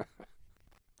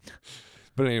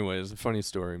 But anyways, funny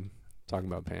story. Talking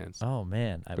about pants. Oh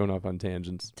man, Going off on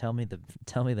tangents. tell me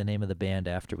the name of the band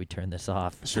after we turn this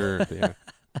off. Sure, yeah.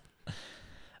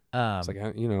 It's Um, like,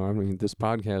 I mean, this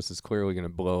podcast is clearly going to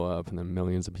blow up, and then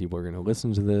millions of people are going to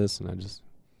listen to this, and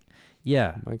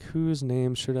yeah, I'm like, whose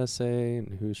name should I say,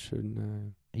 and who shouldn't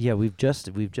I? yeah. We've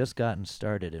just gotten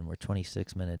started, and we're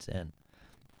 26 minutes in.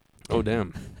 Oh,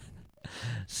 damn.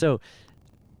 So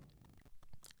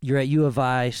you're at U of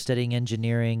I studying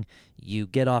engineering. You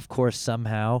get off course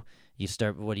somehow. You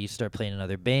start. What do you start playing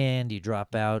another band? You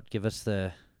drop out. Give us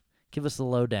the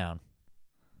lowdown.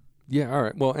 Yeah, all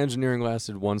right. Well, engineering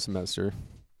lasted 1 semester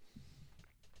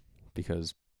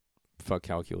because fuck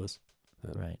calculus.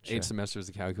 Right. 8 Sure. semesters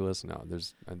of calculus. No,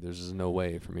 there's just no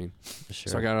way for me.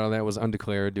 Sure. So I got out of that, was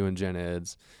undeclared, doing gen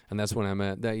eds, and that's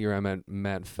when that year I met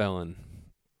Matt Fellon.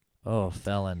 Oh,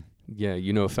 Felon. Yeah,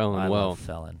 you know Fellon I well. love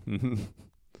Felon.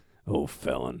 Oh,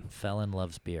 Fellon. Felon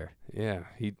loves beer. Yeah,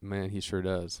 he sure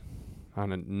does.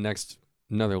 On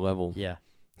another level. Yeah.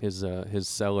 His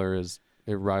cellar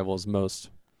it rivals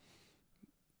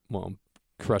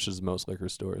crushes most liquor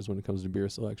stores when it comes to beer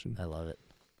selection. I love it.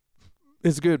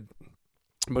 It's good.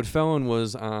 But Fellon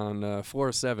was on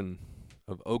floor 7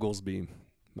 of Oglesby,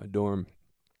 my dorm,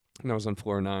 and I was on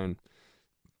floor 9.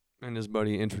 And his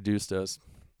buddy introduced us,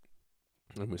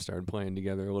 and we started playing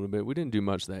together a little bit. We didn't do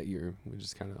much that year. We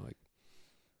just kind of like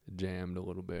jammed a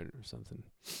little bit or something.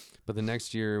 But the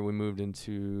next year, we moved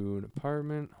into an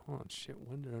apartment. Hold on, shit.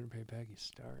 When did Underpaid Baggy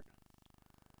start?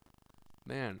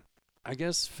 Man, I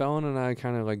guess Fellon and I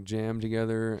kind of like jammed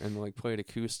together and like played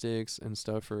acoustics and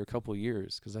stuff for a couple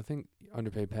years, because I think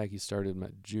Underpaid Packy started my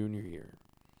junior year.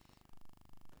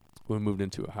 We moved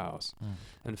into a house,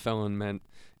 and Fellon met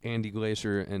Andy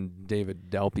Glacier and David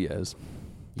Dalpiez,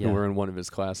 Yeah. who were in one of his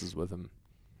classes with him.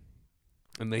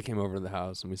 And they came over to the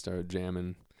house, and we started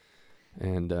jamming,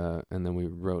 and then we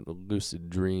wrote a Lucid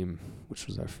Dream, which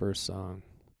was our first song.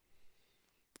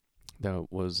 That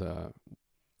was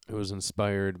it was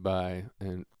inspired by,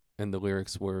 and the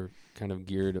lyrics were kind of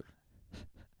geared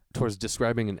towards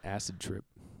describing an acid trip.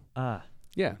 Ah,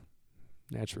 Yeah,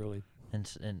 naturally.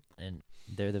 and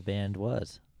There the band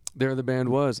was. There the band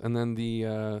was, and then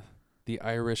the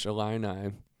Irish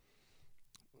Illini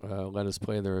let us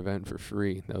play their event for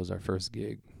free. That was our first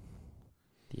gig.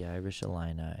 The Irish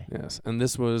Illini. Yes, and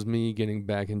this was me getting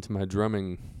back into my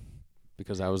drumming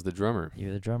because I was the drummer. You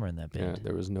were the drummer in that Yeah, band.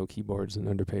 there was no keyboards in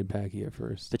Underpaid Packy at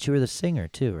first. But you were the singer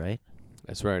too, right?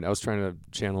 That's right. I was trying to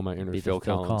channel my inner Be the Phil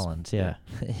Collins. yeah.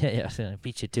 yeah, I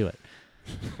beat you to it.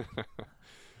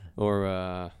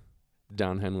 Or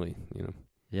Don Henley, you know.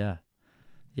 Yeah.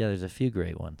 Yeah, there's a few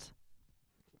great ones.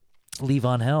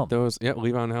 Levon Helm.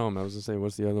 Levon Helm. I was gonna say,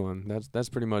 what's the other one? That's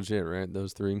pretty much it, right?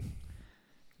 Those three.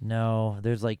 No,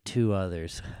 there's like two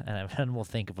others, and we'll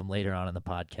think of them later on in the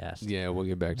podcast. Yeah, we'll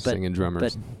get back to singing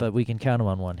drummers. But we can count them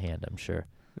on one hand, I'm sure.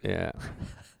 Yeah.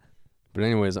 But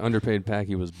anyways, Underpaid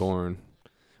Packy was born,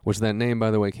 which that name,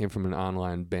 by the way, came from an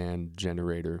online band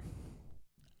generator.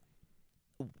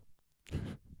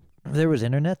 There was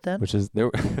internet then? Which is there.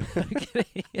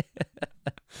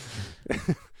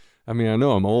 I mean, I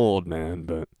know I'm old, man,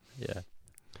 but yeah.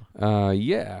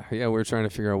 we were trying to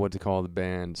figure out what to call the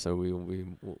band, so we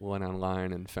went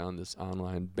online and found this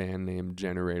online band name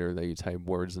generator that you type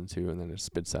words into, and then it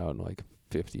spits out like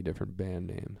 50 different band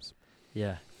names.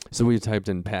 Yeah. So we typed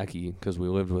in Packy because we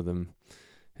lived with him,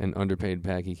 and Underpaid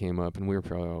Packy came up, and we were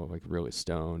probably all like really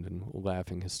stoned and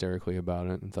laughing hysterically about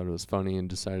it, and thought it was funny, and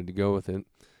decided to go with it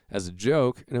as a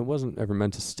joke, and it wasn't ever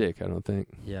meant to stick, I don't think.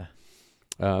 Yeah.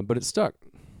 But it stuck.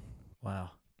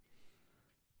 Wow.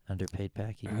 Underpaid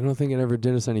Packy. I don't think it ever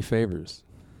did us any favors.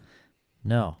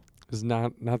 No. It's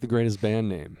not the greatest band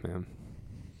name, man.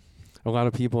 A lot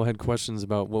of people had questions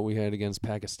about what we had against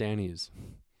Pakistanis.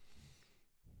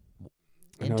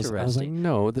 And Interesting. I was like,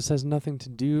 no, this has nothing to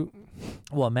do.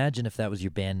 Well, imagine if that was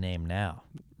your band name now.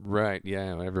 Right,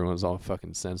 yeah, everyone's all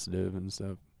fucking sensitive and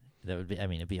stuff. That would be,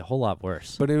 it'd be a whole lot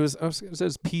worse. But it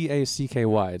says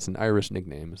P-A-C-K-Y. It's an Irish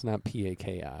nickname. It's not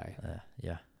P-A-K-I.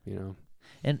 Yeah. You know?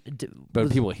 And but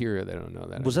people hear it, they don't know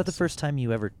that. Was that the first time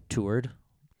you ever toured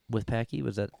with Packy?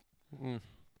 Was that? I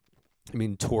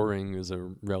mean, touring is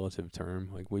a relative term.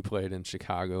 Like, we played in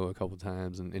Chicago a couple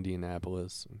times, and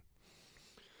Indianapolis.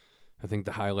 I think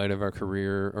the highlight of our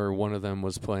career, or one of them,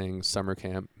 was playing Summer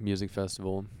Camp Music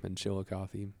Festival in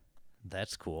Chillicothe.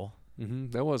 That's cool.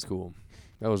 That was cool.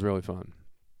 That was really fun.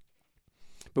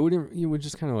 But we didn't. We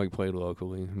just kind of like played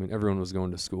locally. I mean, everyone was going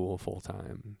to school full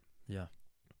time. Yeah.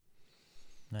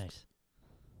 Nice.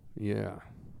 Yeah.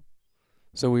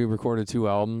 So we recorded 2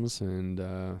 albums,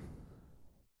 and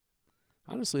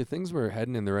honestly, things were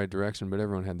heading in the right direction, but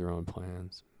everyone had their own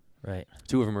plans. Right.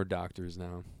 2 of them are doctors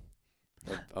now,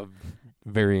 of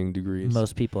varying degrees.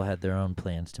 Most people had their own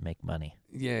plans to make money.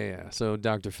 Yeah. So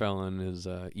Dr. Fallon is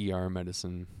ER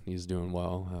medicine. He's doing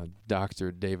well.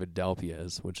 Dr. David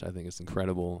Delpiez, which I think is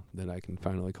incredible that I can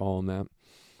finally call him that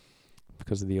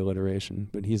because of the alliteration.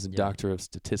 But he's a doctor of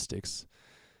statistics,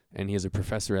 and he is a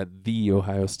professor at The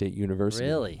Ohio State University.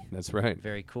 Really? That's right.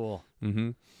 Very cool.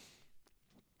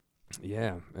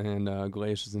 Yeah, and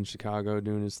Glacier is in Chicago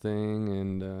doing his thing,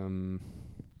 and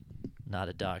Not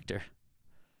a doctor.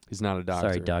 he's not a doctor.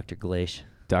 Sorry, Dr. Glacier.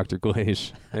 Dr.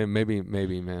 Glacier. Hey, maybe,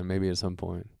 man, maybe at some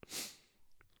point.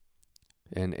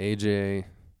 And AJ,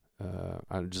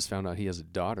 I just found out he has a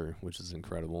daughter, which is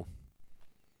incredible.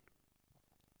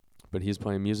 But he's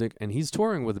playing music, and he's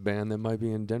touring with a band that might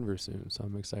be in Denver soon, so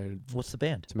I'm excited What's the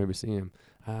band? to maybe see him.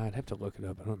 I'd have to look it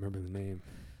up. I don't remember the name.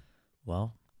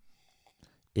 Well,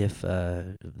 if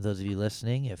those of you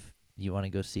listening, if you want to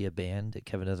go see a band that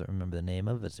Kevin doesn't remember the name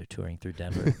of as they're touring through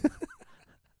Denver,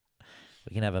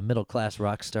 we can have a middle-class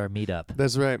rock star meetup.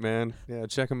 That's right, man. Yeah,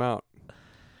 check him out.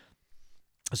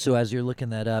 So as you're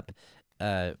looking that up,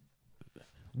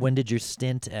 when did your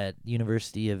stint at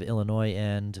University of Illinois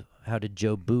end? How did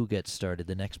Joe Boo get started,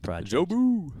 the next project? Joe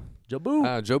Boo. Joe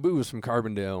Boo. Joe Boo was from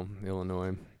Carbondale,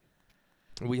 Illinois.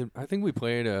 I think we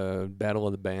played a Battle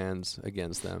of the Bands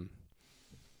against them.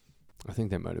 I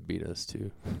think they might have beat us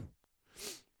too.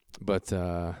 But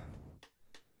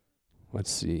let's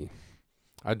see.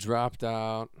 I dropped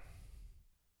out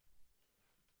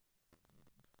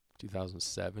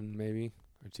 2007 maybe,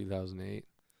 or 2008.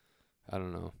 I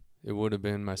don't know. It would have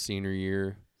been my senior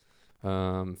year.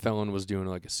 Fallon was doing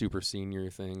like a super senior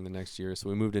thing the next year, so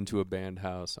we moved into a band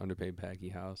house, Underpaid Packy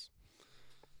house.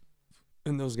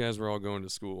 And those guys were all going to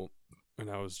school, and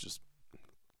I was just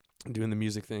doing the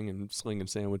music thing and slinging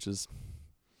sandwiches.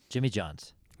 Jimmy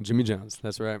John's. Jimmy John's,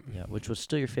 that's right. Yeah, which was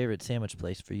still your favorite sandwich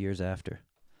place for years after.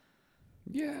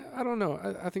 Yeah, I don't know.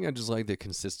 I think I just like the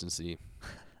consistency,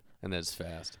 and that it's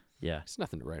fast. Yeah. It's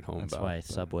nothing to write home That's about. why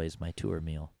Subway's my tour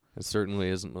meal. It certainly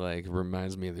isn't like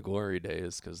reminds me of the glory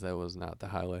days, because that was not the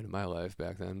highlight of my life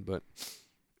back then. But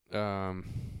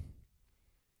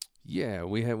Yeah,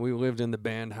 we lived in the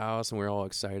band house and we were all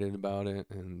excited about it,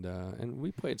 and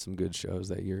we played some good shows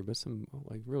that year, but some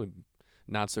like really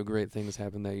not so great things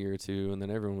happened that year too, and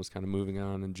then everyone was kind of moving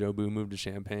on, and Jobu moved to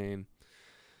Champaign,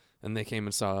 and they came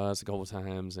and saw us a couple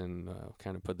times and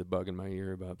kind of put the bug in my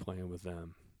ear about playing with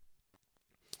them.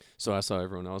 So I saw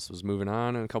everyone else was moving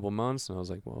on in a couple months, and I was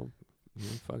like, well,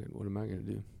 fuck it, what am I gonna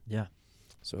do? Yeah.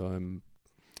 So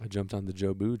I jumped on the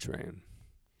Jobu train,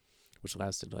 which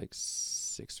lasted like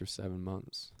 6 or 7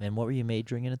 months. And what were you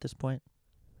majoring in at this point?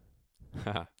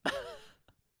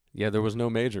 Yeah, there was no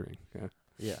majoring. Yeah.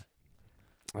 Yeah.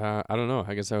 I don't know.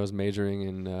 I guess I was majoring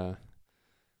in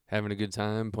having a good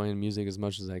time, playing music as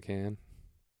much as I can,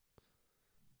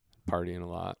 partying a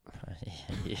lot.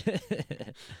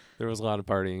 There was a lot of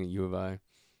partying at U of I.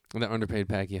 In the underpaid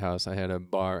Packy house, I had a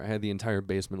bar. I had the entire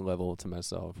basement level to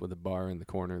myself with a bar in the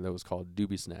corner that was called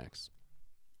Doobie Snacks.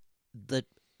 The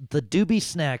Doobie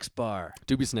Snacks bar,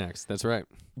 Doobie Snacks, that's right.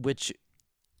 which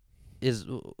is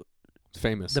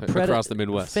Famous the across the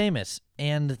Midwest. famous,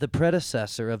 and the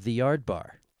predecessor of the Yard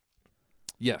Bar.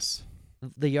 Yes.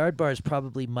 The Yard Bar is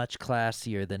probably much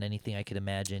classier than anything I could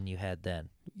imagine you had then.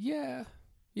 Yeah.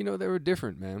 They were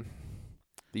different, man.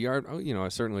 The Yard, I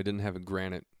certainly didn't have a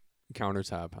granite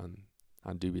countertop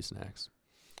on Doobie Snacks.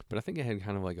 But I think it had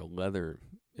kind of like a leather.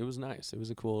 It was nice. It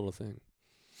was a cool little thing.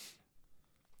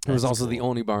 It was also the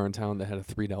only bar in town that had a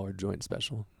 $3 joint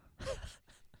special.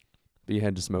 But you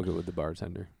had to smoke it with the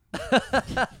bartender.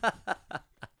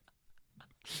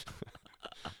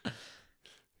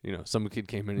 Some kid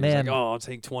came in and he's like, oh, I'll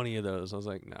take 20 of those. I was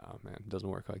like, no, man, it doesn't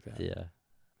work like that.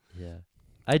 Yeah.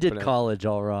 I did college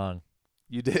all wrong.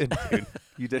 You did, dude.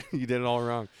 You did it all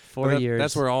wrong. 4 years.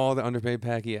 That's where all the underpaid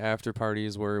Packy after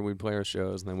parties were. We'd play our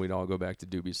shows, and then we'd all go back to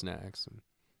Doobie Snacks.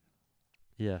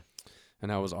 Yeah.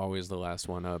 And I was always the last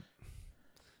one up,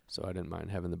 so I didn't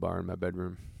mind having the bar in my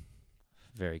bedroom.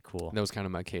 Very cool. That was kind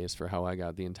of my case for how I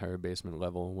got the entire basement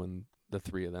level when the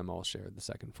three of them all shared the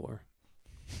second floor.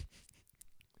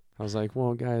 I was like,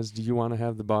 well, guys, do you want to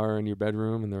have the bar in your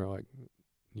bedroom? And they're like,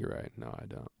 you're right. No, I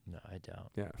don't. No, I don't.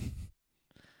 Yeah.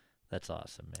 That's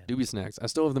awesome, man. Doobie Snacks. I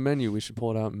still have the menu. We should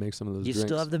pull it out and make some of those You drinks.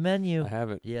 still have the menu? I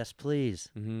have it. Yes, please.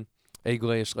 Mm-hmm. A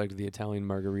Glacier liked the Italian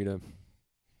margarita.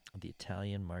 The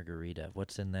Italian margarita.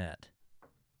 What's in that?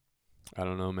 I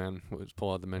don't know, man. We'll just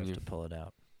pull out the We'll menu. have to pull it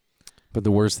out. But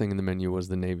the worst thing in the menu was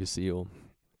the Navy SEAL,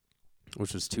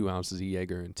 which was 2 ounces of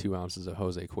Jaeger and 2 ounces of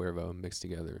Jose Cuervo mixed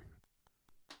together.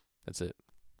 That's it.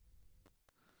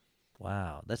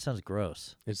 Wow, that sounds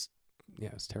gross. It's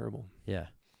terrible. Yeah.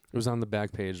 It was on the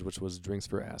back page, which was drinks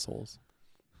for assholes.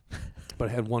 But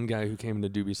I had one guy who came to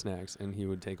Doobie Snacks, and he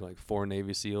would take like 4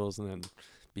 Navy SEALs and then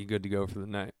be good to go for the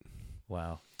night.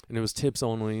 Wow. And it was tips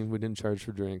only. We didn't charge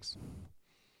for drinks.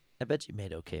 I bet you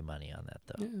made okay money on that,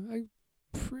 though. Yeah, I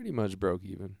pretty much broke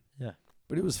even. Yeah.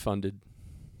 But it was funded.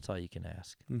 That's all you can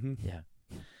ask. Mm-hmm. Yeah.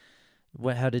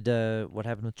 What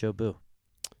happened with Jobu?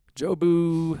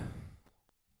 Jobu.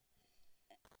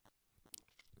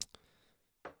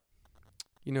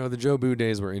 The Jobu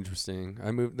days were interesting.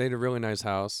 They had a really nice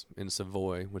house in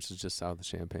Savoy, which is just south of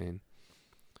Champaign.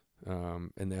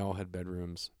 And they all had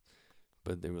bedrooms,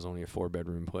 but it was only a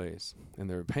 4-bedroom place. And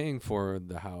they were paying for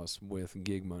the house with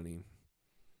gig money.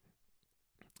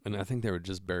 And I think they were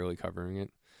just barely covering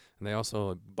it. And they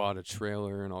also bought a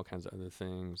trailer and all kinds of other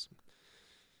things.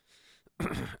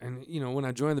 And, when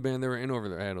I joined the band, they were in over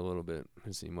their head a little bit,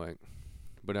 it seemed like.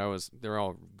 But they're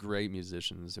all great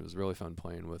musicians. It was really fun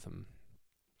playing with them.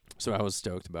 So I was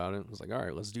stoked about it. I was like, all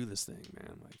right, let's do this thing,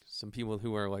 man. Like some people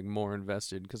who are like more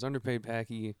invested, because underpaid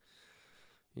Packy,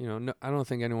 no, I don't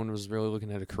think anyone was really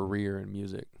looking at a career in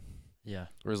music. Yeah.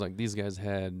 Whereas like these guys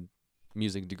had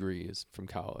music degrees from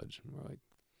college and were like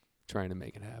trying to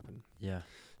make it happen. Yeah.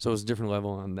 So it was a different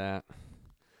level on that,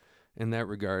 in that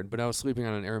regard. But I was sleeping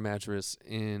on an air mattress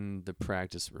in the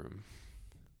practice room.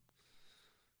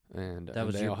 And that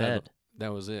was your bed.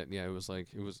 That was it. Yeah, it was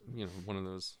one of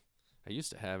those. I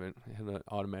used to have it. It had an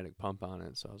automatic pump on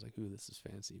it, so I was like, ooh, this is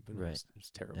fancy. But right. It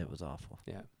was terrible. It was awful.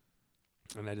 Yeah.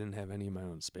 And I didn't have any of my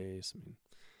own space.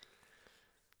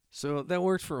 So that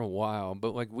worked for a while,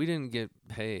 but like we didn't get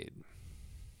paid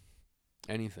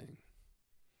anything.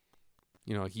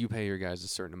 Like you pay your guys a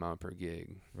certain amount per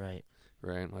gig. Right.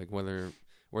 Right? Like whether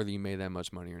you made that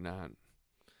much money or not,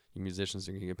 you musicians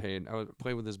are going to get paid. I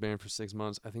played with this band for 6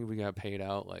 months. I think we got paid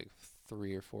out like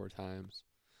 3 or 4 times.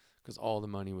 Because all the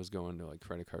money was going to like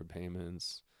credit card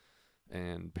payments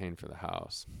and paying for the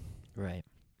house. Right.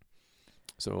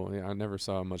 So yeah, I never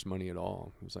saw much money at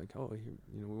all. It was like, we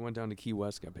went down to Key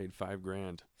West, got paid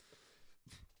 $5,000,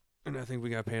 and I think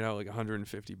we got paid out like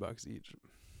 $150 each.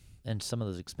 And some of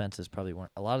those expenses probably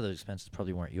weren't. A lot of those expenses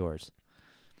probably weren't yours.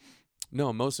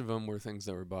 No, most of them were things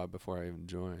that were bought before I even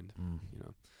joined. You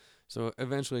know, so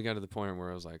eventually I got to the point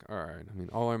where I was like, all right, I mean,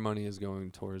 all our money is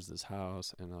going towards this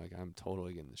house, and like I'm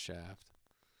totally getting the shaft,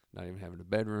 not even having a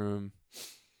bedroom.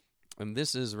 And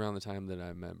this is around the time that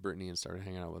I met Brittany and started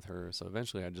hanging out with her. So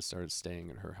eventually I just started staying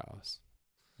at her house,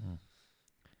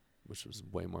 which was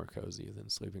way more cozy than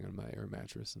sleeping on my air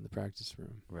mattress in the practice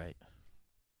room. Right.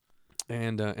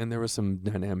 And there was some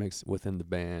dynamics within the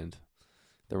band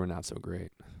that were not so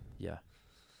great. Yeah.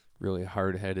 Really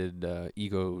hard-headed,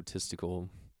 egotistical.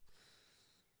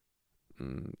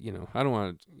 You know, I don't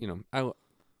want to. You know,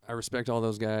 I respect all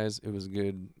those guys. It was a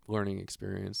good learning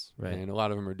experience, Right. and a lot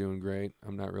of them are doing great.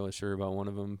 I'm not really sure about one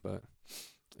of them, but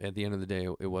at the end of the day,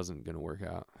 it wasn't going to work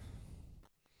out.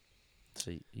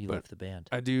 So you But left the band.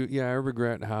 I do, yeah. I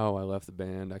regret how I left the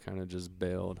band. I kind of just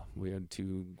bailed. We had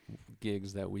 2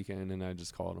 gigs that weekend, and I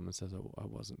just called them and said I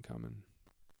wasn't coming.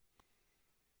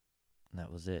 And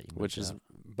that was it. You Which moved is out.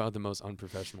 about the most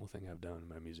unprofessional thing I've done in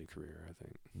my music career, I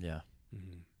think. Yeah.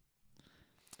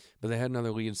 But they had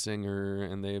another lead singer,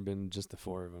 and they had been just the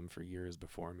 4 of them for years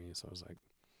before me. So I was like,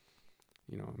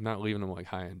 you know, I'm not leaving them like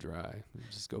high and dry.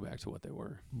 Just go back to what they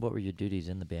were. What were your duties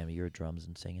in the band? You were drums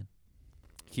and singing.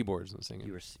 Keyboards and singing.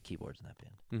 You were keyboards in that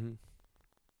band.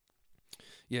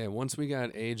 Yeah, once we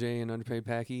got AJ and Underpaid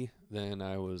Packy, then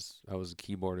I was a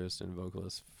keyboardist and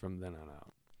vocalist from then on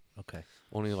out. Okay.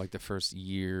 Only like the first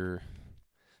year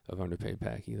of Underpaid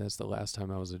Packy. That's the last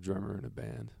time I was a drummer in a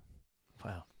band.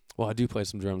 Wow. Well, I do play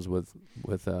some drums with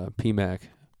PMAC,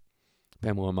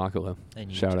 Pamela Makala. And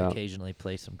you Shout out. occasionally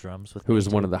play some drums with Who is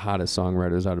AJ? one of the hottest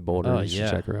songwriters out of Boulder. Oh, You should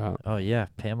yeah. check her out. Oh, yeah.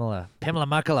 Pamela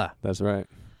Makala. That's right.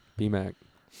 PMAC.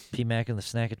 P-Mac and the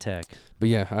Snack Attack. But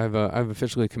yeah, I've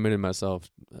officially committed myself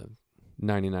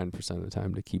 99% of the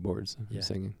time to keyboards Yeah. and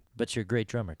singing. But you're a great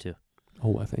drummer, too. Oh,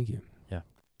 well, thank you. Yeah.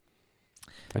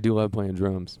 I do love playing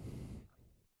drums.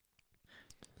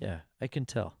 Yeah, I can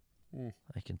tell.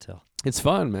 I can tell. It's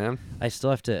fun, man. I still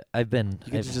have to. You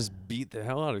get to just beat the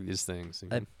hell out of these things.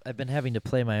 I've been having to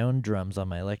play my own drums on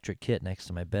my electric kit next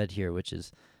to my bed here, which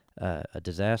is a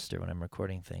disaster when I'm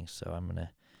recording things. So I'm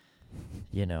gonna,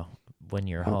 you know, when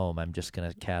you're home, I'm just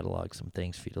gonna catalog some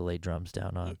things for you to lay drums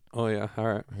down on. Oh, yeah. All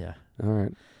right. Yeah. All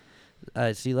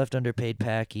right. So you left Underpaid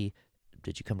Packy.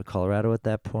 Did you come to Colorado at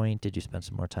that point? Did you spend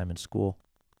some more time in school?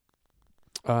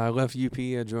 I left UP.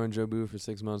 I joined Jobu for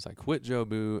 6 months. I quit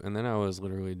Jobu, and then I was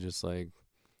literally just like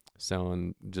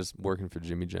just working for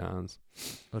Jimmy John's.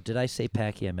 Oh, did I say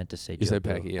Packy? I meant to say Jobu. You said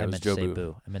Packy, yeah, I it was meant to say Jobu.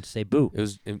 Boo. I meant to say Boo.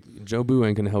 Jobu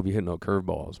ain't gonna help you hit no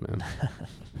curveballs, man.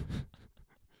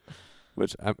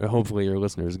 Which hopefully your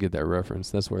listeners get that reference.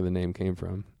 That's where the name came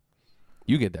from.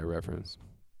 You get that reference.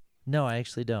 No, I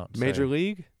actually don't. Major Sorry.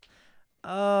 League?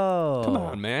 Oh. Come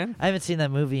on, man. I haven't seen that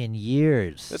movie in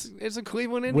years. It's a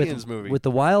Cleveland Indians movie. With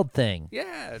the Wild Thing.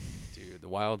 Yeah, dude, the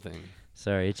Wild Thing.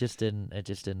 Sorry, it just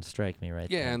didn't strike me right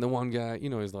Yeah, there. and the one guy, you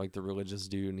know, he's like the religious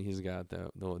dude, and he's got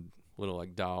the little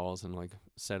like dolls and like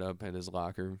set up at his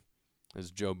locker.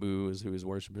 As Joe Boo is who he's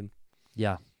worshiping.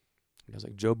 Yeah. He was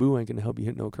like, Joe Boo ain't gonna help you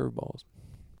hit no curveballs.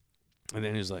 And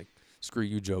then he's like, screw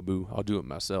you, Joe Boo. I'll do it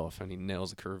myself. And he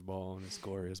nails a curveball in his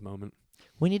glorious moment.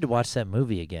 We need to watch that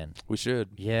movie again. We should.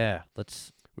 Yeah,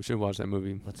 We should watch that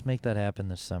movie. let's make that happen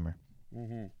this summer.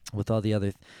 With all the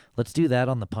other let's do that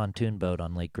on the pontoon boat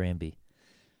on Lake Granby.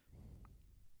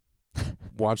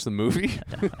 Watch the movie?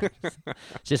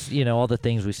 Just, you know, all the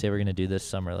things we say we're going to do this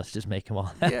summer, let's just make them all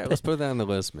happen. Yeah, let's put that on the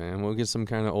list, man. We'll get some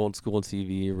kind of old school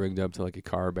TV rigged up to like a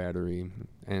car battery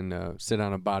and sit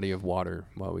on a body of water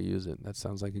while we use it. That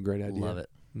sounds like a great idea. Love it.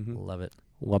 Mm-hmm. Love it.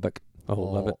 Lubbock. Oh,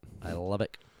 love it. I love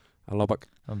it. I Lubbock.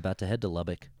 I'm about to head to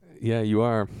Lubbock. Yeah, you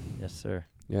are. Yes, sir.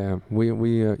 Yeah, we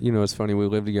you know, it's funny. We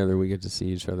live together. We get to see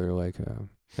each other like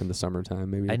in the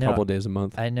summertime, maybe I a know. couple days a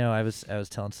month. I know. I was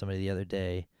telling somebody the other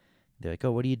day. They're like,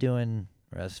 "Oh, what are you doing?"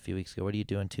 Or that was a few weeks ago. "What are you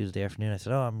doing Tuesday afternoon?" I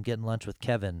said, "Oh, I'm getting lunch with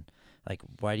Kevin." Like,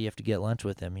 why do you have to get lunch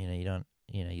with him? You know, you don't.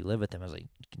 You know, you live with him. I was like,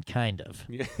 kind of.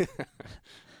 Yeah,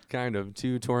 kind of.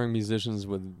 2 touring musicians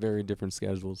with very different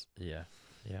schedules. Yeah.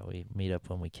 Yeah. We meet up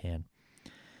when we can.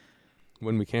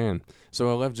 When we can.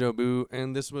 So I left Joe Boo,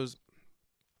 and that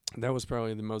was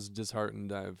probably the most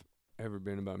disheartened I've ever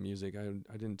been about music.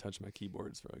 I didn't touch my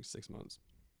keyboards for like 6 months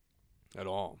at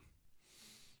all.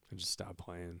 I just stopped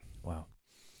playing. Wow.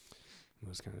 I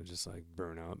was kind of just like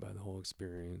burnt out by the whole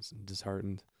experience and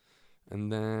disheartened.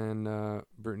 And then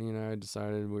Brittany and I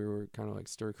decided we were kind of like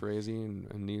stir crazy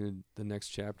and needed the next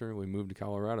chapter. We moved to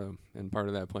Colorado, and part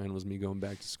of that plan was me going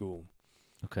back to school.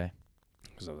 Okay.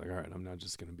 Because I was like, all right, I'm not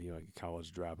just going to be like a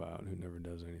college dropout who never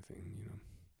does anything, you know.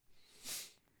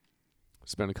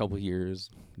 spent a couple years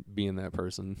being that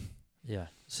person. Yeah.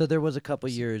 So there was a couple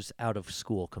years out of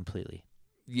school completely.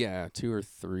 Yeah, 2 or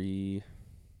 3,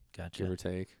 Gotcha. give or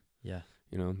take. Yeah.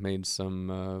 You know, made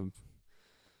some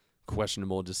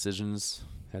questionable decisions,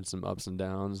 had some ups and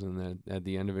downs, and then at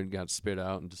the end of it got spit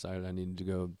out and decided I needed to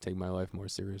go take my life more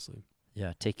seriously.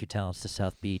 Yeah. Take your talents to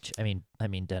South Beach. I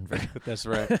mean Denver. That's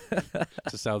right.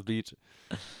 To South Beach.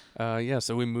 Yeah,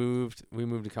 so we moved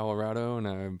to Colorado,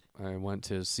 and I went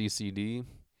to CCD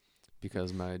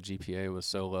because my GPA was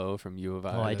so low from U of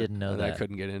I. Oh, I didn't know that I that.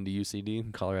 couldn't get into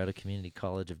UCD. Colorado Community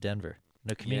College of Denver.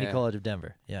 No, Community Yeah. College of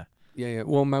Denver. Yeah. Yeah.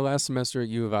 Well, my last semester at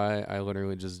U of I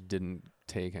literally just didn't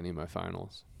take any of my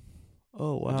finals.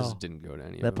 Oh, I just didn't go to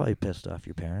any of That them. probably pissed off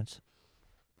your parents.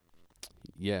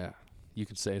 Yeah, you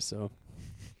could say so.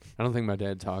 I don't think my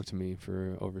dad talked to me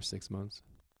for over 6 months.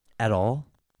 At all?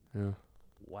 Yeah.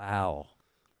 Wow.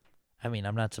 I mean,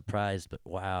 I'm not surprised, but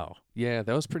wow. Yeah,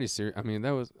 that was pretty serious. I mean,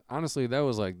 that was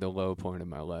like the low point of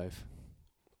my life.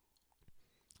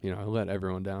 You know, I let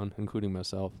everyone down, including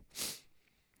myself.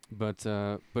 But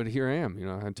here I am. You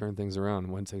know, I turned things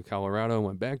around. Went to Colorado,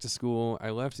 went back to school. I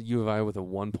left U of I with a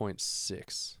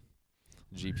 1.6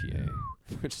 GPA,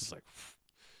 which is like.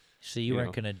 So you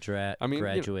weren't going to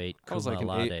graduate I was cum like an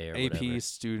laude or AP whatever.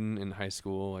 student in high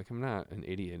school. Like, I'm not an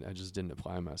idiot. I just didn't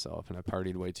apply myself, and I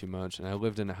partied way too much. And I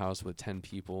lived in a house with 10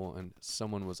 people, and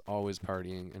someone was always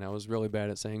partying, and I was really bad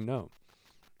at saying no.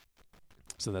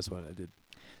 So that's what I did.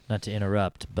 Not to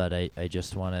interrupt, but I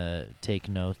just want to take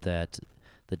note that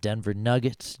the Denver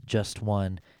Nuggets just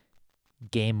won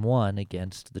Game 1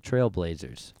 against the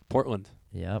Trailblazers. Portland.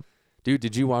 Yep. Dude,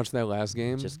 did you watch that last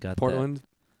game? Just got Portland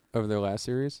over their last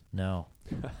series? No.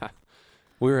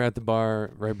 We were at the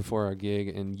bar right before our gig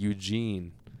in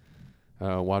Eugene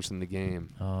watching the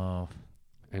game. Oh.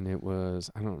 And it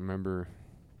was, I don't remember.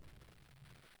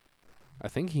 I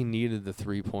think he needed the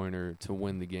 3-pointer to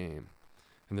win the game.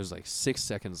 And there's like 6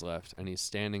 seconds left, and he's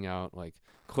standing out like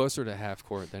closer to half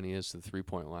court than he is to the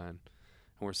 3-point line.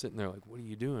 And we're sitting there like, what are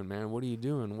you doing, man? What are you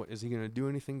doing? What is he going to do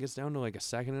anything? Gets down to like a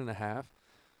second and a half,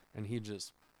 and he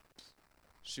just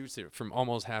shoots it from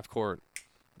almost half court,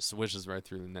 swishes right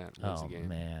through the net, wins the game.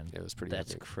 Man. It was pretty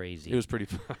That's epic. crazy. It was pretty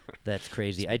fun. That's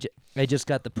crazy. I just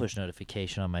got the push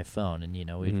notification on my phone,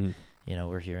 and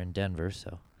we're here in Denver,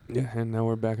 so Yeah, and now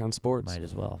we're back on sports. might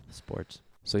as well. Sports.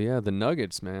 So yeah, the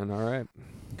Nuggets, man. All right.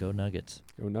 Go Nuggets.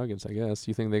 Go Nuggets, I guess.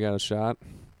 You think they got a shot?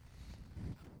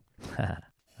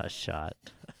 A shot.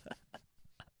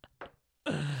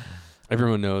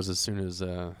 Everyone knows as soon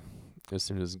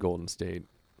as Golden State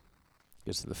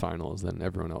gets to the finals, then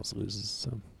everyone else loses.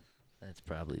 So That's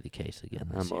probably the case again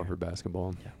I'm this year. over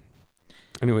basketball. Yeah.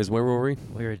 Anyways, where were we?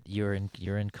 You're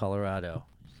in Colorado.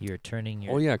 You're turning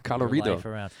your, yeah, your Colorado. life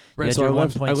around. Right, You so had I your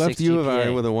left 1.6 U of I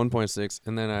GPA. with a 1.6,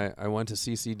 and then I went to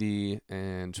CCD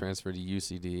and transferred to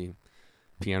UCD,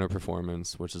 piano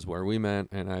performance, which is where we met,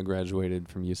 and I graduated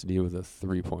from UCD with a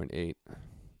 3.8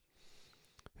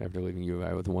 after leaving U of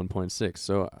I with a 1.6.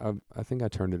 So I think I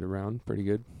turned it around pretty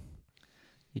good.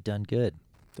 You done good.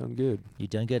 Done good. You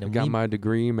done good. I And got my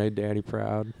degree, made Daddy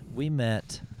proud. we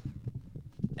met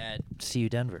at CU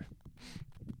Denver.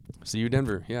 See you,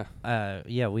 Denver. Yeah.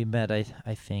 Yeah, we met. I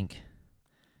think.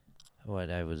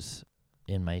 I was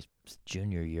in my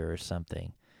junior year or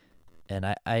something, and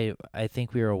I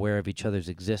think we were aware of each other's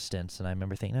existence. And I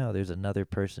remember thinking, oh, there's another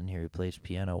person here who plays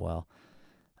piano well.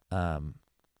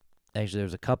 Actually,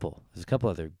 there's a couple. There's a couple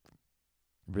other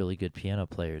really good piano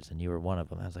players, and you were one of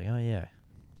them. I was like, oh yeah,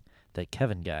 that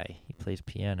Kevin guy. He plays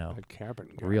piano. That cabin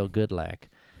guy. Real good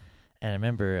lack. And I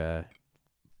remember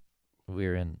we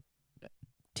were in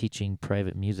teaching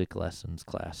private music lessons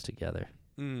class together.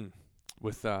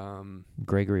 With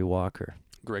Gregory Walker.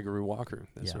 Gregory Walker.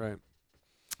 That's Yeah. right.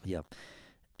 Yep.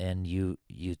 And you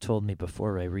told me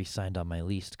before I re-signed on my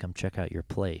lease to come check out your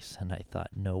place, and I thought,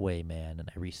 no way, man,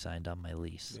 and I re-signed on my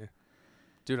lease. Yeah.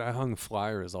 Dude, I hung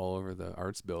flyers all over the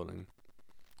arts building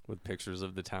with pictures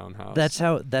of the townhouse. That's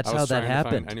how I that was trying to find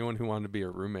happened. anyone who wanted to be a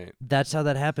roommate. That's how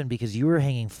that happened, because you were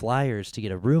hanging flyers to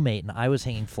get a roommate, and I was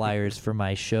hanging flyers for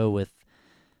my show with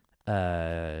we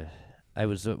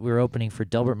were opening for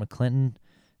Delbert McClinton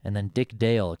and then Dick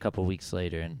Dale a couple weeks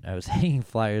later, and I was hanging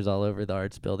flyers all over the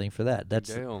arts building for that.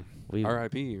 That's Dale. we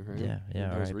R.I.P. Right? Yeah, yeah.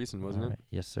 That was alright. recent, wasn't Alright.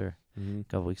 Yes, sir. it? Mm-hmm. A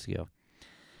couple weeks ago.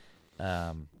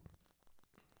 Yeah,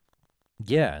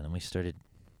 and then we started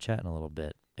chatting a little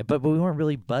bit, but we weren't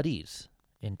really buddies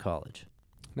in college.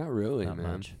 Not really, Not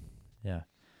man. much. Yeah.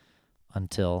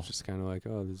 Until It's just kind of like,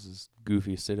 oh, this is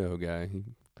goofy Sido guy. He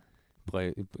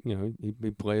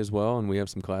plays well, and we have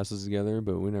some classes together,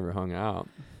 but we never hung out.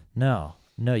 no,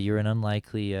 you're an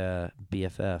unlikely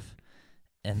BFF,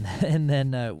 and and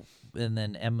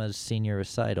then Emma's senior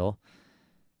recital.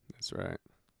 That's right.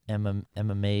 Emma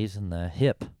Mays and the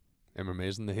Hip, Emma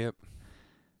Mays in the Hip.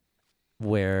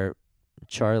 where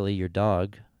Charlie, your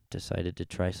dog, decided to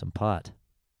try some pot.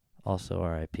 Also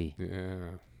R.I.P.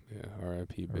 Yeah.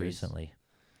 R.I.P. Biggs. recently.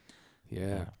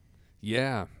 Yeah.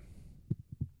 Yeah.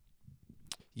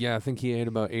 Yeah, I think he ate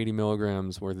about 80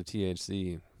 milligrams worth of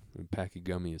THC in a pack of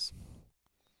gummies.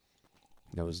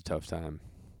 That was a tough time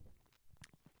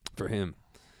for him.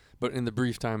 But in the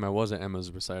brief time I was at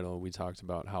Emma's recital, we talked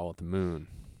about Howl at the Moon.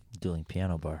 Dueling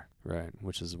Piano Bar. Right,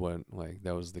 which is what, like,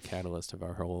 that was the catalyst of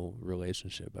our whole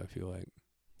relationship, I feel like.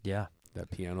 Yeah.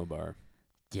 That piano bar.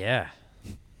 Yeah.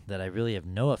 That I really have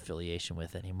no affiliation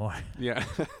with anymore. Yeah.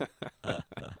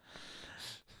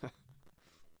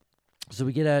 So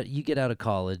you get out of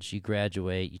college, you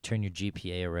graduate, you turn your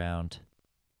GPA around,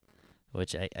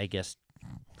 which I guess,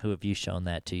 who have you shown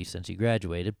that to since you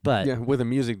graduated? But yeah, with a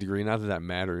music degree, not that that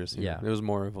matters. You Yeah. know. It was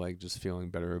more of like just feeling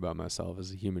better about myself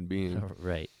as a human being.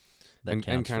 right. That And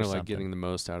counts kind for of like something. getting the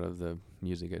most out of the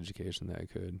music education that I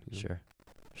could. You know.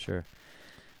 Sure.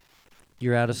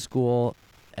 You're out of school,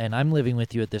 and I'm living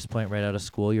with you at this point right out of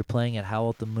school. You're playing at Howl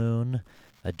at the Moon,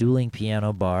 a dueling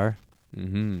piano bar.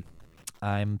 Mm-hmm.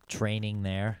 I'm training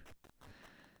there.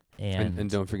 And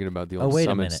don't forget about the old wait a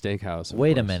Summit minute. Steakhouse. of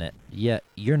wait a course. minute. Yeah,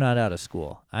 you're not out of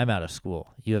school. I'm out of school.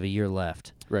 You have a year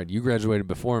left. Right, you graduated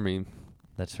before me,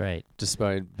 That's right.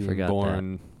 despite being Forgot that.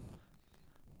 born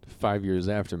 5 years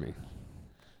after me.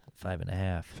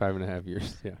 5.5. 5.5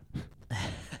 years, yeah.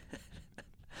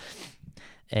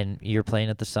 And you're playing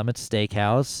at the Summit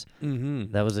Steakhouse.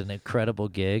 Mm-hmm. That was an incredible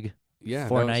gig. Yeah,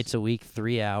 4 that was- nights a week,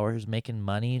 3 hours, making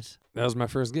monies. That was my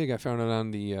first gig. I found it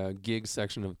on the gig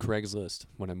section of Craigslist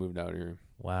when I moved out here.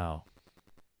 Wow.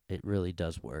 It really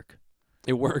does work.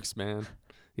 It works, man.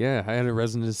 Yeah, I had a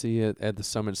residency at the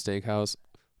Summit Steakhouse,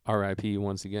 R.I.P.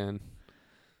 once again,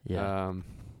 Yeah.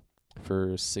 for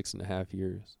 6.5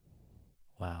 years.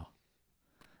 Wow.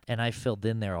 And I filled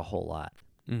in there a whole lot.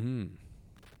 Mm-hmm.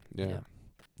 Yeah.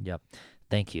 Yep.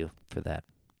 Thank you for that.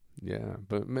 Yeah,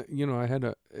 but you know, I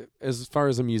had as far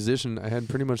as a musician, I had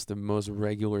pretty much the most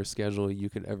regular schedule you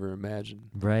could ever imagine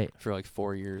Right. for like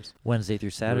 4 years. Wednesday through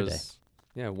It Saturday. was-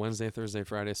 yeah, Wednesday, Thursday,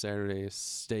 Friday, Saturday,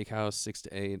 Steakhouse 6 to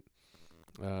 8,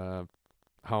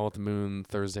 Howl at the Moon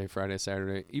Thursday, Friday,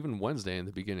 Saturday, even Wednesday in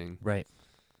the beginning. Right.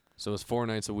 So it was 4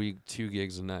 nights a week, 2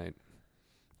 gigs a night,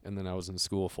 and then I was in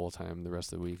school full time the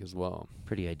rest of the week as well.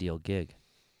 Pretty ideal gig.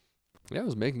 Yeah, I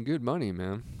was making good money,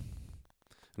 man.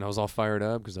 And I was all fired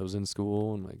up because I was in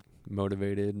school and like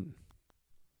motivated, and,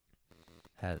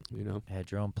 Had you know.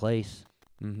 your own place.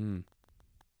 Mm-hmm.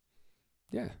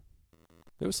 Yeah,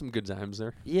 there was some good times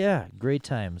there. Yeah, great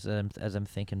times as I'm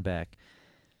thinking back.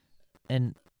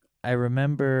 And I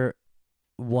remember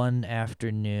one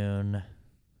afternoon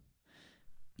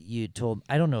you told,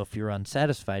 I don't know if you were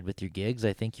unsatisfied with your gigs.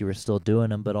 I think you were still doing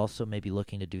them, but also maybe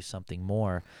looking to do something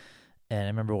more. And I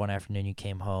remember one afternoon you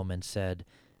came home and said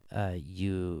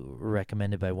you were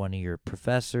recommended by one of your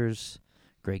professors,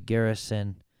 Greg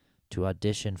Garrison, to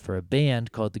audition for a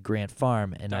band called the Grant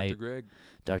Farm. And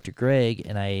Dr. Greg,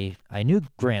 and I knew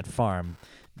Grant Farm.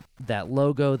 That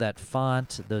logo, that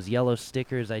font, those yellow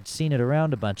stickers, I'd seen it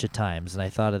around a bunch of times, and I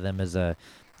thought of them as a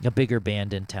bigger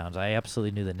band in town. So I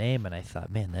absolutely knew the name, and I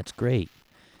thought, man, that's great.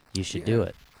 You should do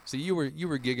it. So you were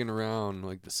gigging around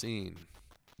like the scene.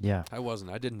 Yeah, I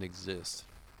wasn't. I didn't exist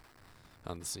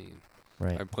on the scene.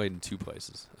 right. I played in 2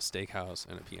 places, a steakhouse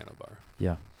and a piano bar.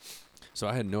 Yeah. So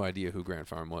I had no idea who Grant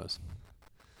Farm was.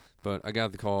 But I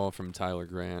got the call from Tyler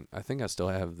Grant. I think I still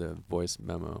have the voice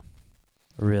memo.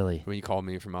 Really? When he called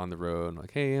me from on the road,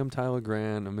 like, hey, I'm Tyler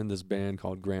Grant. I'm in this band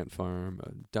called Grant Farm.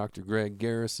 Dr. Greg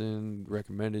Garrison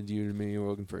recommended you to me. We're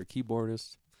looking for a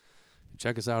keyboardist.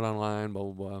 Check us out online, blah,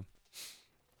 blah, blah.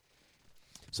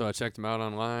 So I checked him out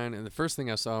online, and the first thing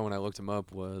I saw when I looked him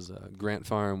up was Grant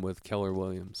Farm with Keller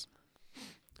Williams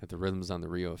at the Rhythms on the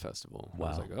Rio Festival. Wow. I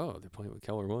was like, oh, they're playing with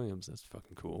Keller Williams. That's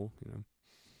fucking cool, you know.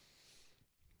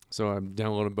 So I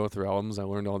downloaded both their albums. I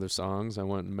learned all their songs. I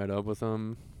went and met up with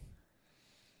them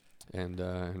and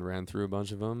ran through a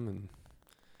bunch of them. And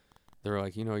they were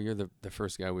like, you know, you're the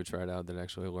first guy we tried out that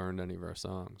actually learned any of our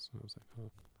songs. I was like,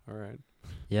 oh, all right.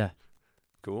 Yeah.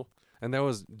 Cool. And that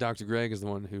was Dr. Greg is the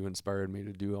one who inspired me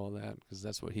to do all that, because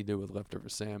that's what he did with Leftover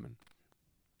Salmon.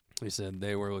 He said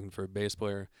they were looking for a bass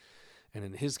player. And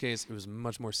in his case, it was a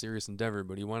much more serious endeavor,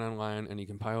 but he went online and he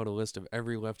compiled a list of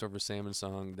every Leftover Salmon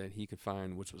song that he could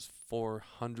find, which was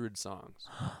 400 songs.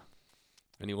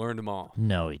 And he learned them all.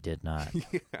 No, he did not.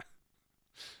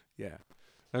 Yeah.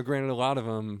 Now, granted, a lot of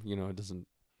them, you know, it doesn't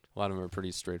A lot of them are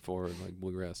pretty straightforward, like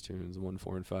bluegrass tunes, 1,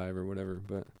 4, and 5 or whatever.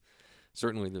 But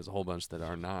certainly there's a whole bunch that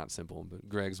are not simple. But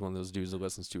Greg's one of those dudes that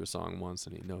listens to a song once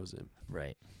and he knows it.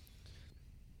 Right.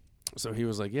 So he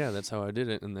was like, yeah, that's how I did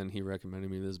it. And then he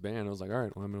recommended me this band. I was like, all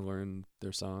right, well, I'm going to learn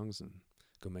their songs and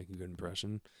go make a good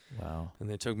impression. Wow. And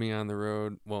they took me on the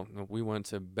road. Well, no, we went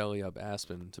to Belly Up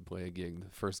Aspen to play a gig, the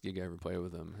first gig I ever played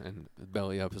with them. And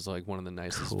Belly Up is like one of the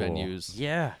nicest venues.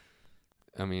 Yeah.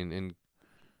 I mean, in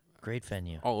Great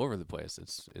venue. all over the place.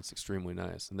 It's extremely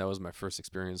nice. And that was my first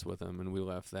experience with them. And we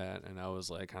left that, and I was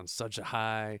like on such a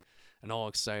high and all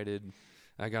excited.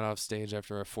 I got off stage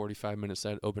after a 45-minute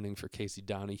set opening for Casey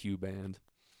Donahue Band.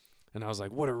 And I was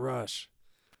like, what a rush.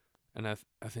 And I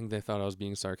think they thought I was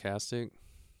being sarcastic.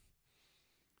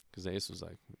 Because Ace was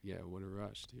like, yeah, what a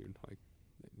rush, dude. Like,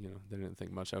 you know, they didn't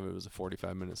think much of it. It was a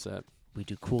 45-minute set. We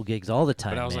do cool gigs all the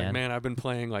time, But I was man. like, man, I've been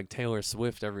playing like Taylor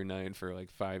Swift every night for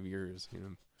like 5 years, you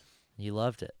know. You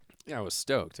loved it. Yeah, I was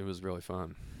stoked. It was really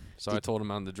fun. So I told him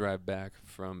on the drive back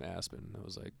from Aspen, I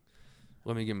was like,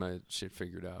 let me get my shit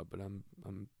figured out, but I'm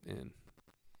in.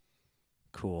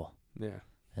 Cool. Yeah.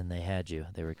 And they had you.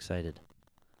 They were excited.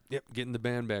 Yep, getting the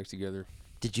band back together.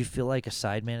 Did you feel like a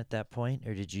sideman at that point,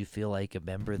 or did you feel like a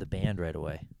member of the band right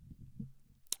away?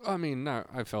 I mean,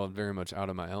 I felt very much out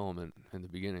of my element in the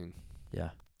beginning. Yeah.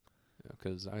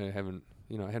 Because I hadn't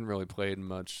really played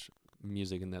much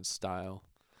music in that style.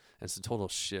 And it's a total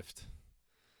shift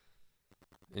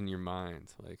in your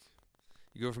mind. Like,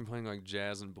 you go from playing like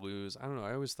jazz and blues. I don't know.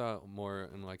 I always thought more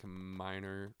in like a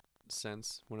minor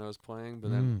sense when I was playing, but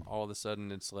then all of a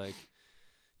sudden it's like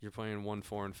you're playing 1,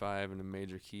 4, and 5 in a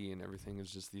major key, and everything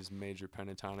is just these major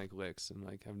pentatonic licks. And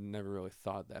like I've never really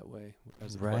thought that way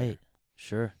as a player. Right.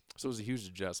 Sure. So it was a huge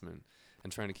adjustment,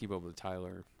 and trying to keep up with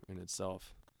Tyler in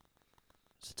itself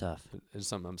It's tough. is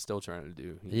something I'm still trying to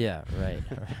do. you know. Yeah. Right.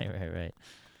 right.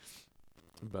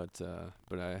 But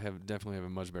I definitely have a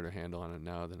much better handle on it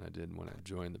now than I did when I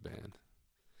joined the band.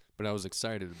 But I was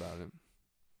excited about it,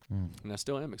 and I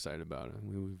still am excited about it.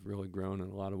 We've really grown in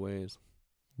a lot of ways,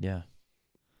 Yeah.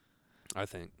 I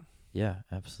think. Yeah.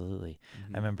 Absolutely.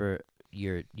 Mm-hmm. I remember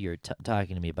you're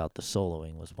talking to me about the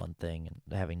soloing was one thing,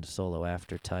 and having to solo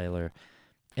after Tyler,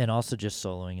 and also just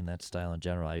soloing in that style in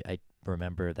general. I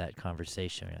remember that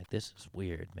conversation. You're like, this is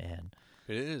weird, man.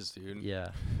 It is, dude.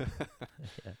 Yeah.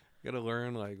 Yeah. You gotta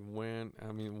learn like when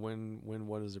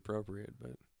what is appropriate.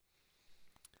 But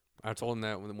I told him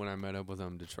that when I met up with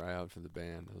him to try out for the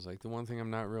band. I was like, the one thing I'm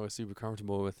not really super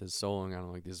comfortable with is soloing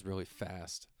on like these really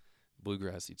fast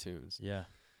bluegrassy tunes. Yeah.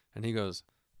 And he goes,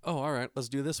 oh, all right, let's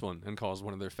do this one, and calls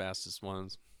one of their fastest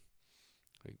ones.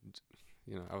 Like,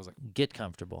 you know, I was like, Get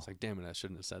comfortable. it's like, damn it, I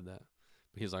shouldn't have said that.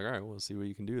 But he's like, all right, we'll see what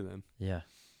you can do then. Yeah.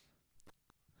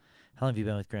 How long have you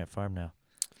been with Grant Farm now?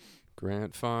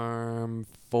 Grant Farm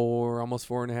almost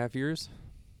 4.5 years.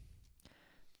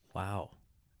 Wow.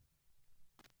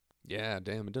 Yeah,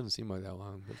 damn, it doesn't seem like that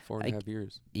long, but 4.5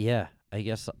 years. Yeah. I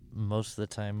guess most of the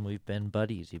time we've been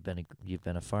buddies. You've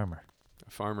been a farmer.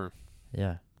 A farmer.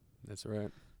 Yeah. That's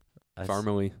right. Us-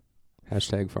 Farmily.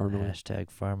 Hashtag Farmily. Hashtag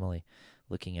Farmily.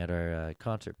 Looking at our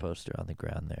concert poster on the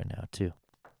ground there now too.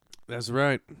 That's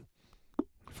right.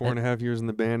 4.5 years in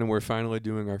the band, and we're finally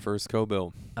doing our first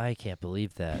co-bill. I can't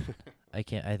believe that. I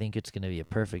think it's going to be a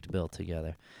perfect bill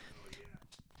together.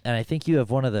 And I think you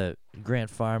have Grant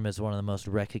Farm is one of the most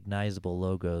recognizable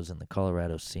logos in the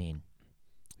Colorado scene.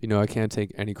 You know, I can't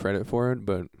take any credit for it,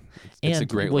 but it's a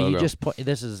great well, logo. you just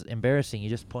this is embarrassing. You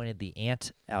just pointed the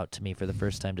ant out to me for the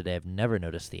first time today. I've never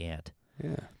noticed the ant.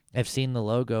 Yeah. I've seen the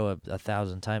logo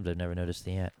 1,000 times. I've never noticed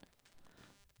the ant.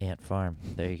 Ant Farm.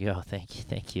 There you go.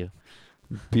 Thank you.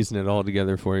 Piecing it all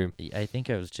together for you. I think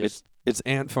I was just. It's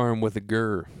Ant Farm with a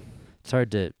gur. It's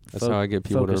hard to. That's how I get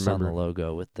people to focus on remember. the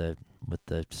logo with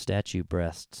the statue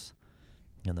breasts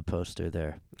in the poster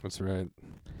there. That's right.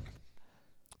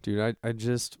 Dude, I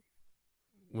just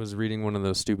was reading one of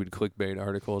those stupid clickbait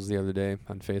articles the other day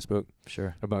on Facebook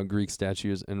Sure. about Greek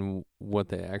statues and what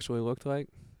they actually looked like.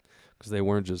 Because they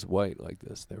weren't just white like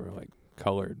this. They were like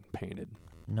colored, painted.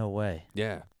 No way.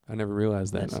 Yeah. I never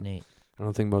realized that. That's neat. I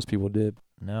don't think most people did.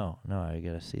 No, I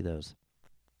gotta see those.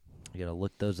 I gotta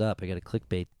look those up. I gotta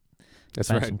clickbait. That's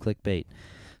Find right. some clickbait.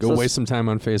 Go So waste some time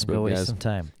on Facebook, Go waste guys. some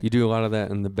time. You do a lot of that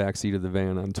in the backseat of the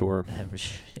van on tour.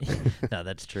 No,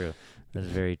 that's true. That's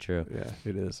very true. Yeah,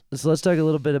 it is. So let's talk a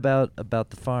little bit about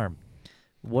the farm.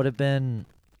 What's been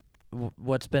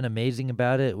amazing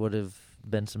about it? What have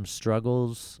been some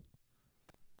struggles?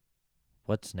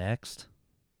 What's next?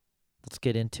 Let's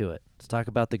get into it. Let's talk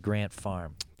about the Grant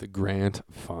Farm. The Grant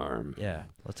Farm. Yeah.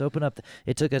 Let's open up.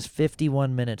 It took us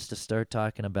 51 minutes to start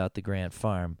talking about the Grant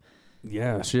Farm.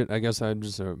 Yeah, shit. I guess I'm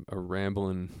just a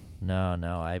rambling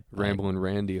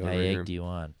Randy over I here. egged you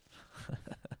on.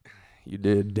 You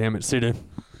did. Damn it, Sid.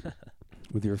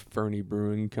 With your Fernie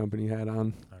Brewing Company hat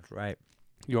on. That's right.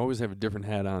 You always have a different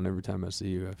hat on every time I see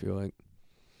you, I feel like.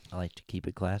 I like to keep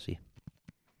it classy.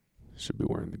 Should be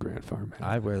wearing the Grant Farm hat.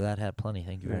 I wear that hat plenty.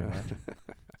 Thank you very much.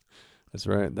 That's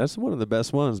right. That's one of the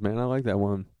best ones, man. I like that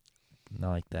one. I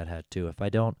like that hat too. If I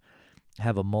don't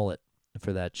have a mullet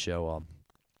for that show, I'll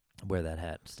wear that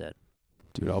hat instead.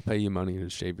 Dude, I'll pay you money to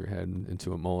shave your head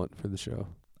into a mullet for the show.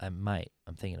 I might.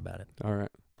 I'm thinking about it. All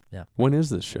right. Yeah. When is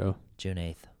this show? June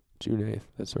 8th. June 8th.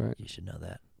 That's right. You should know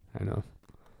that. I know.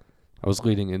 I was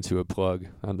leading into a plug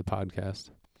on the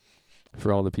podcast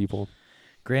for all the people.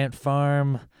 Grant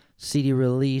Farm CD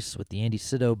release with the Andy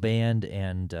Sido Band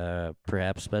and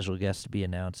perhaps special guests to be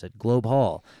announced at Globe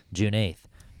Hall, June 8th.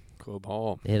 Globe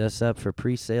Hall. Hit us up for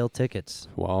pre-sale tickets.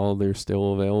 While they're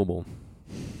still available.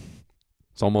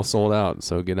 It's almost sold out,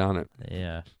 so get on it.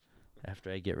 Yeah.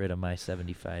 After I get rid of my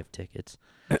 75 tickets.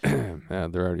 Yeah,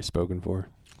 they're already spoken for.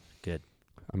 Good.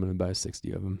 I'm going to buy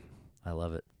 60 of them. I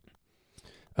love it.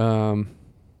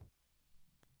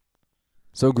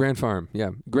 So Grant Farm,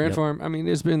 yeah. Grant Yep. Farm, I mean,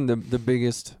 it's been the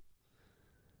biggest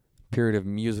period of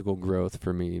musical growth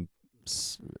for me,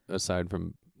 aside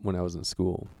from when I was in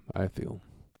school, I feel.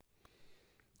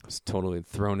 I was totally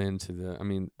thrown into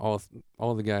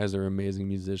all the guys are amazing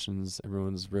musicians.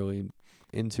 Everyone's really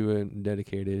into it and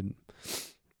dedicated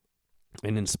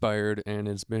and inspired, and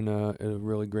it's been a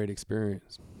really great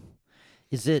experience.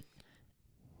 Is it,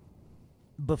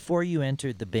 before you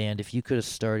entered the band, if you could have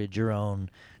started your own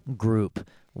group,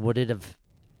 would it have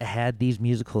had these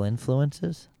musical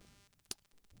influences?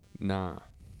 Nah.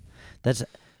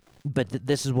 But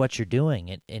this is what you're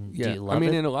doing, and do you love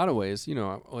it? In a lot of ways,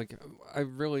 like I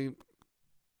really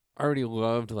already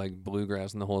loved like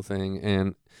bluegrass and the whole thing,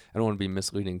 and I don't want to be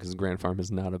misleading because Grant Farm is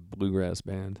not a bluegrass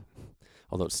band,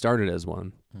 although it started as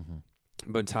one. Mm-hmm.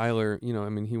 But Tyler,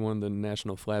 he won the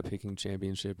National Flat Picking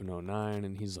Championship in 2009,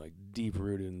 and he's like deep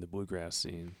rooted in the bluegrass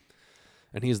scene,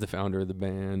 and he's the founder of the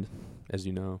band, as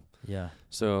you know. Yeah.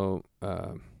 So,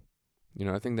 I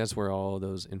think that's where all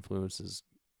those influences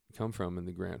come from in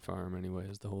the Grant Farm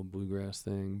anyways, the whole bluegrass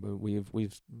thing. But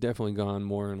we've definitely gone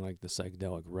more in like the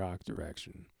psychedelic rock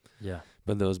direction. Yeah.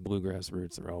 But those bluegrass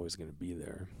roots are always going to be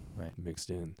there, Right.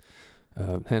 mixed in.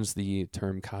 Hence the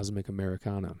term Cosmic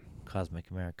Americana. Cosmic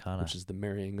Americana. Which is the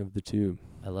marrying of the two.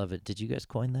 I love it. Did you guys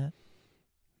coin that?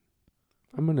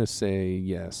 I'm going to say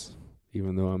yes,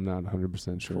 even though I'm not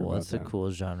 100% sure Cool. about That's that. the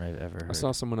coolest genre I've ever heard. I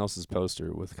saw someone else's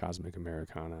poster with Cosmic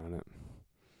Americana on it.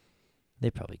 They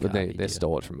probably But copied they you.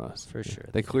 stole it from us. For sure.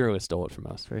 They clearly stole it from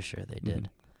us. For sure they did.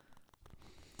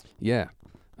 Yeah.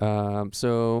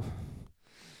 So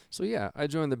yeah, I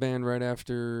joined the band right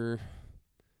after,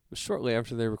 shortly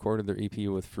after they recorded their EP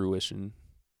with Fruition,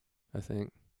 I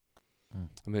think. Mm.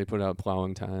 And they put out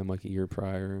Plowing Time like a year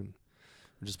prior, and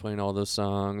we're just playing all those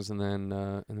songs, and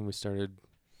then we started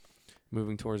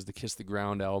moving towards the Kiss the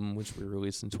Ground album, which we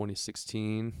released in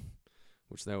 2016,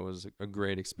 which that was a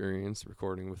great experience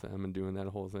recording with them and doing that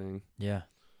whole thing. Yeah.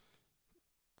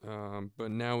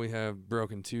 But now we have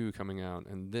Broken 2 coming out,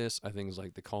 and this, I think, is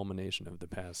like the culmination of the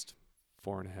past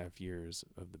 4.5 years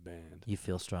of the band. You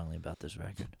feel strongly about this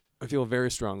record. I feel very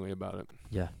strongly about it.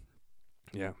 Yeah.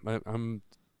 Yeah, I'm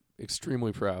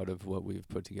extremely proud of what we've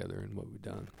put together and what we've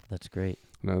done. That's great.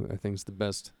 I think it's the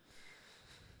best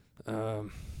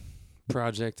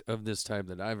project of this type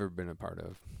that I've ever been a part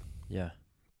of. Yeah.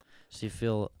 So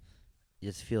you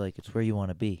just feel like it's where you want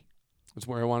to be. It's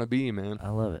where I want to be, man. I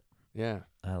love it. Yeah.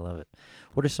 I love it.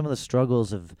 What are some of the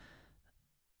struggles you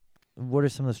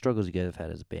guys have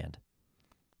had as a band?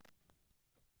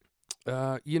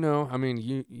 You know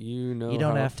You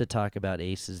don't have to talk about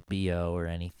Ace's BO or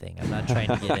anything. I'm not trying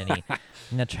to get any. I'm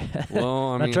not,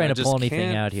 Well, not trying to pull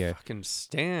anything out here. I fucking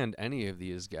stand any of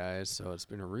these guys, so it's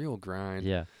been a real grind.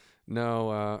 Yeah.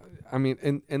 No,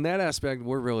 in that aspect,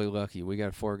 we're really lucky. We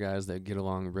got 4 guys that get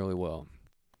along really well,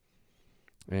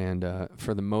 and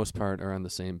for the most part, are on the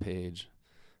same page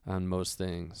on most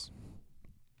things.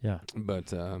 Yeah. But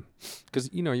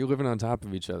because you're living on top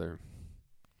of each other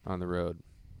on the road.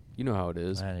 You know how it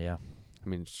is. Yeah. I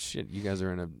mean, shit, you guys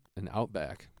are in an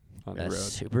Outback on the road.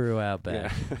 Subaru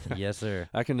Outback. Yeah. Yes, sir.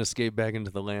 I can escape back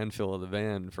into the landfill of the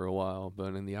van for a while,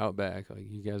 but in the Outback, like,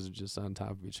 you guys are just on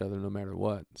top of each other no matter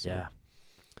what. So Yeah.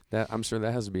 that I'm sure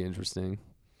that has to be interesting.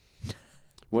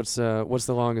 What's the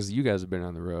longest you guys have been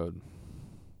on the road?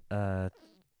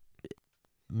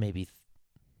 Maybe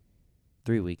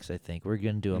 3 weeks, I think. We're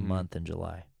going to do a Mhm. month in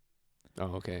July.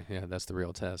 Oh, okay. Yeah, that's the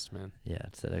real test, man. Yeah,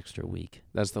 it's that extra week.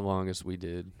 That's the longest we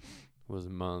did was a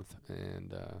month,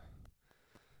 and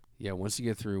yeah, once you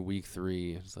get through week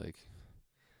 3, it's like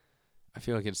I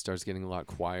feel like it starts getting a lot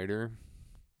quieter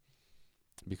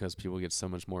because people get so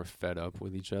much more fed up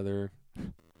with each other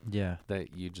Yeah.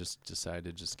 that you just decide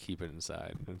to just keep it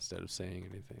inside instead of saying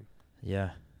anything.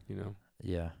 Yeah. You know,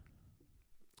 Yeah.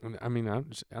 I mean, I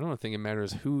don't think it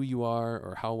matters who you are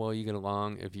or how well you get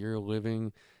along. If you're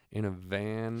living in a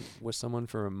van with someone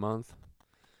for a month,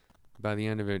 by the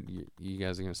end of it, you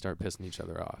guys are gonna start pissing each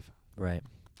other off. Right.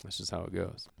 That's just how it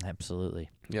goes. Absolutely.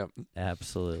 Yep.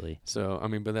 Absolutely. So I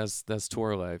mean, but that's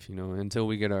tour life, you know. Until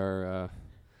we get our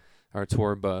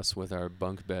tour bus with our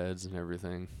bunk beds and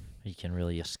everything. You can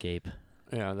really escape.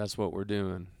 Yeah, that's what we're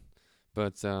doing.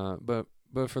 But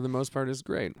for the most part, it's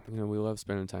great. You know, we love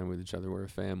spending time with each other. We're a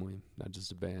family, not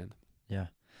just a band. Yeah.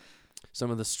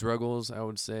 Some of the struggles, I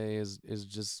would say, is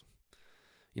just,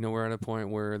 you know, we're at a point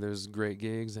where there's great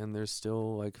gigs and there's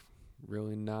still like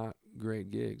really not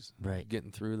great gigs. Right.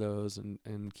 Getting through those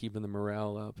and keeping the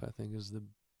morale up, I think, is the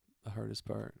hardest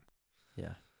part.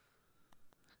 Yeah.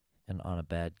 And on a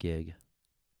bad gig,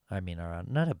 I mean, or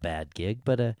not a bad gig,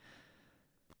 but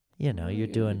you're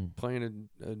doing. Playing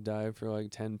a dive for like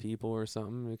 10 people or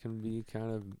something. It can be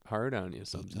kind of hard on you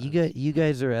sometimes. You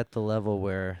guys are at the level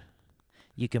where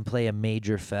you can play a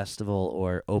major festival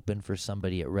or open for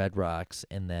somebody at Red Rocks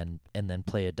and then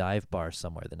play a dive bar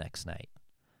somewhere the next night.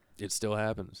 It still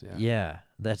happens, yeah. Yeah,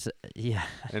 that's yeah.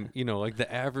 And you know, like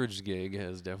the average gig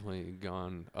has definitely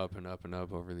gone up and up and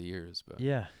up over the years, but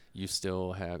Yeah. you're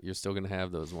still gonna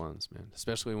have those ones, man.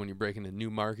 Especially when you're breaking into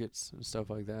new markets and stuff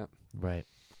like that. Right.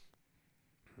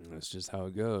 That's just how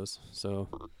it goes. So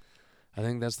I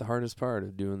think that's the hardest part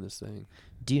of doing this thing.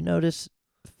 Do you notice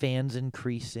fans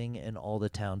increasing in all the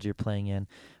towns you're playing in?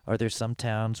 Are there some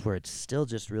towns where it's still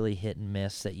just really hit and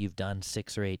miss that you've done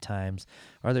 6 or 8 times?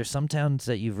 Are there some towns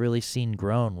that you've really seen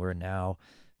grown where now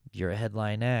you're a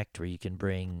headline act where you can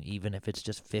bring, even if it's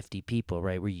just 50 people,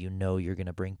 right, where you know you're going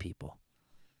to bring people?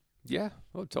 Yeah.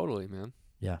 Oh, totally, man.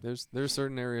 Yeah. There's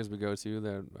certain areas we go to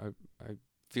that I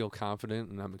feel confident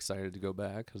and I'm excited to go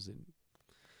back because it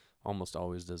almost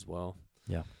always does well.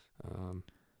 Yeah.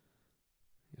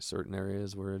 Certain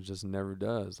areas where it just never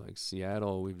does. Like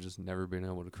Seattle, we've just never been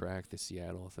able to crack the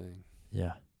Seattle thing.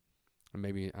 Yeah. And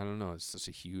maybe, I don't know, it's such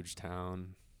a huge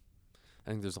town. I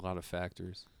think there's a lot of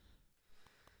factors.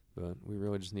 But we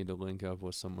really just need to link up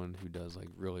with someone who does like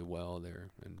really well there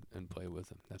and play with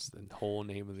them. That's the whole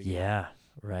name of the game. Yeah,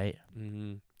 right.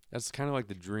 Mm-hmm. That's kind of like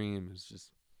the dream. It's just,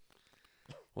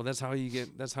 well, that's how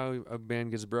a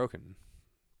band gets broken.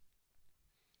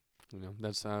 You know,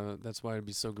 that's why it'd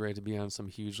be so great to be on some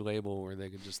huge label where they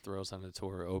could just throw us on a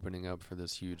tour opening up for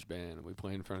this huge band. We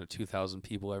played in front of 2,000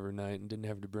 people every night and didn't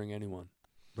have to bring anyone.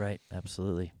 Right,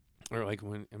 absolutely. Or like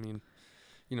you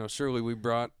know, surely we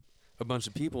brought a bunch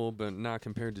of people, but not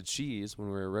compared to Cheese when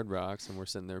we were at Red Rocks and we're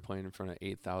sitting there playing in front of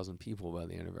 8,000 people by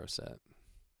the end of our set.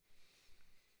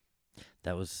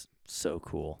 That was so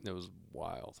cool. It was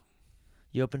wild.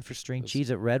 You opened for String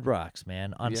Cheese at Red Rocks,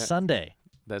 man, on Sunday.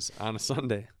 That's on a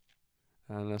Sunday.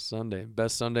 On a Sunday.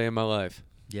 Best Sunday of my life.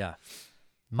 Yeah.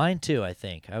 Mine too, I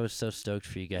think. I was so stoked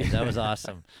for you guys. That was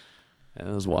awesome. That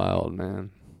was wild,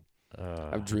 man.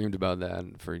 I've dreamed about that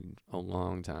for a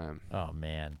long time. Oh,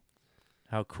 man.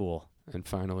 How cool. And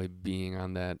finally being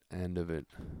on that end of it,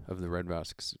 of the Red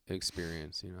Rocks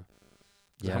experience, you know.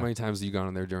 Yeah. How many times have you gone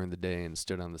in there during the day and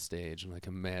stood on the stage and like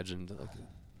imagined like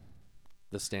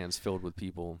the stands filled with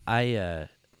people?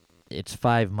 It's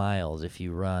 5 miles if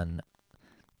you run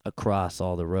across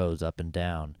all the rows up and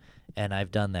down, and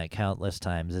I've done that countless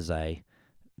times as I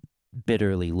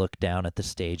bitterly look down at the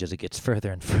stage as it gets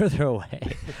further and further away.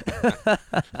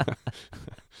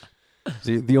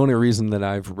 See, the only reason that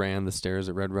I've ran the stairs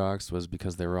at Red Rocks was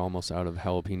because they were almost out of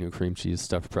jalapeno cream cheese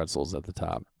stuffed pretzels at the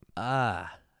top.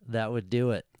 Ah, that would do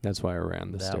it. That's why I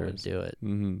ran the That stairs. would do it.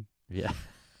 Mm-hmm. Yeah.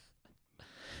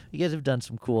 You guys have done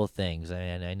some cool things.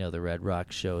 I know the Red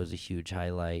Rocks show is a huge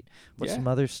highlight. What's some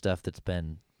other stuff that's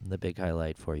been the big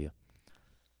highlight for you?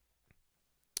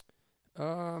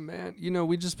 Man, you know,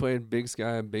 we just played Big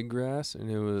Sky, Big Grass, and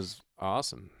it was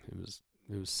awesome. It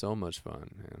was so much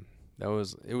fun, man. It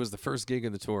was the first gig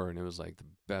of the tour, and it was like the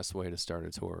best way to start a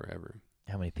tour ever.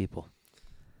 How many people?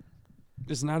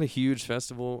 It's not a huge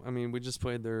festival. I mean, we just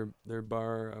played their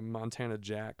bar, Montana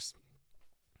Jacks,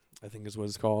 I think is what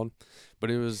it's called. But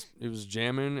it was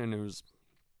jamming, and there was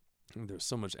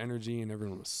so much energy, and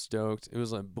everyone was stoked. It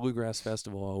was like bluegrass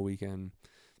festival all weekend.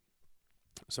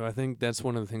 So I think that's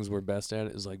one of the things we're best at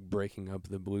is like breaking up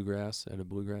the bluegrass at a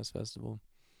bluegrass festival.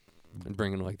 and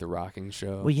bring in like the rocking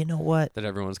show Well, you know what? that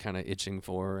everyone's kind of itching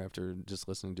for after just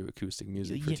listening to acoustic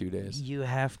music for 2 days. You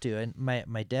have to. And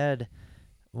my dad,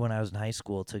 when I was in high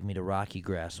school, took me to Rocky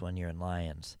Grass one year in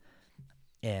Lyons.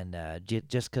 And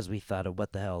just because we thought of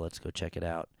what the hell, let's go check it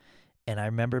out. And I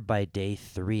remember by day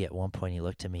 3, at one point, he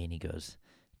looked at me and he goes,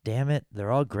 "Damn it,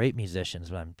 they're all great musicians,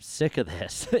 but I'm sick of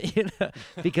this,"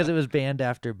 because it was band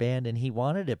after band, and he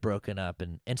wanted it broken up,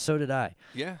 and so did I.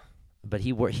 Yeah. But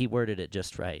he worded it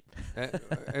just right.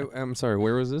 I'm sorry,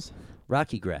 where was this?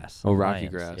 Rocky Grass. Oh, Rocky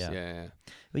Lyons, Grass. Yeah. Yeah.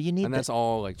 But you need And that's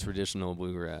all like traditional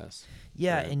bluegrass.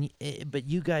 Yeah, Right. but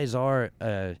you guys are,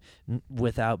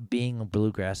 without being a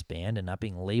bluegrass band and not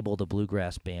being labeled a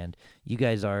bluegrass band, you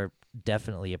guys are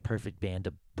definitely a perfect band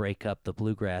to break up the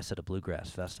bluegrass at a bluegrass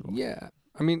festival. Yeah.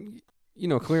 I mean,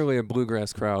 clearly a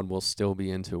bluegrass crowd will still be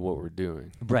into what we're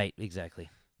doing Right, exactly.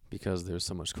 because there's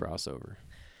so much crossover.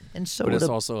 And so But would it's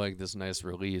a- also like this nice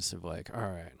release of like, all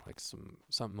right, like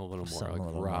something a little more Something a like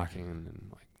little more. rocking and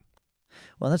like.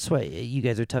 well, that's why you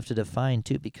guys are tough to define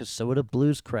too, because so would a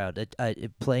blues crowd.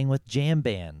 Playing with jam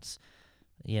bands,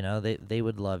 they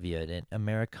would love you. An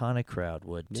Americana crowd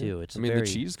would Yeah. too. It's I mean, very,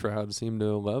 the cheese crowd seemed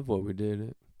to love what we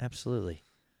did. absolutely.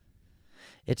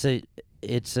 It's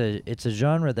a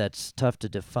genre that's tough to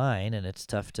define, and it's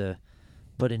tough to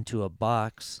put into a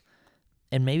box.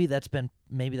 And maybe that's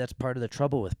part of the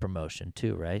trouble with promotion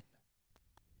too, right?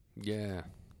 Yeah.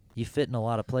 You fit in a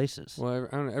lot of places. Well,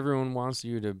 everyone wants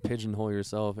you to pigeonhole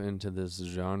yourself into this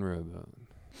genre, but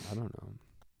I don't know.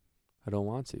 I don't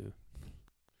want to.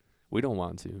 We don't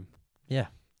want to. Yeah.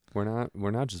 We're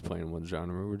not just playing one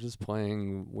genre.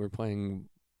 We're playing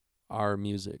our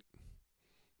music.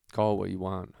 Call it what you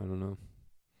want. I don't know.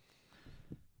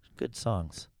 Good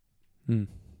songs.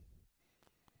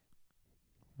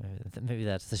 Maybe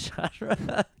that's the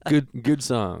genre. Good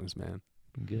songs, man.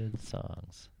 Good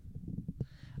songs.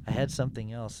 I had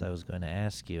something else I was going to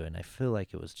ask you, and I feel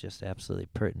like it was just absolutely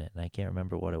pertinent, and I can't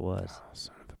remember what it was. Oh,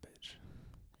 son of a bitch.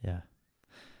 Yeah.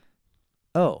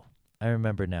 Oh, I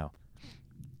remember now.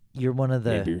 You're one of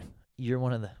the.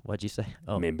 What'd you say?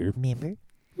 Oh, Member. Member.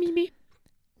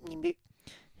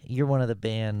 You're one of the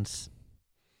bands,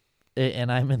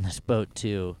 and I'm in this boat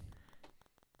too,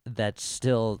 that's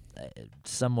still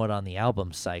somewhat on the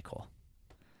album cycle.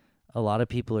 A lot of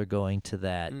people are going to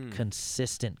that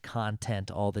consistent content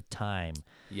all the time.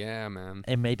 Yeah, man.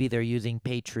 And maybe they're using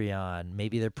Patreon.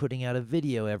 Maybe they're putting out a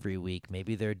video every week.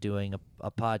 Maybe they're doing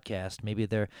a podcast. Maybe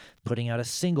they're putting out a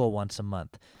single once a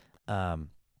month.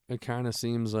 It kind of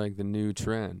seems like the new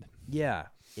trend. Yeah.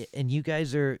 And you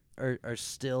guys are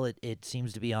still, it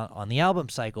seems to be on the album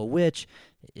cycle, which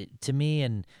to me,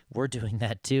 and we're doing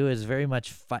that too, is very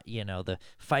much, the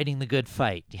fighting the good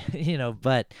fight,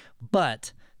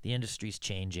 but the industry's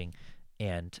changing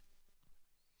and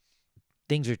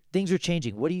things are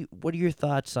changing. What are your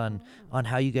thoughts on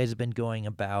how you guys have been going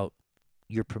about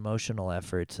your promotional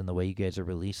efforts and the way you guys are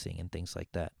releasing and things like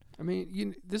that? I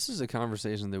mean, this is a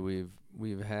conversation that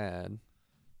we've had.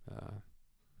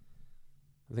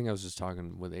 I think I was just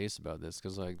talking with Ace about this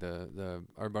because like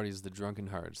our buddies, the Drunken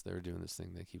Hearts, they're doing this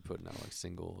thing. They keep putting out like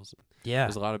singles. Yeah.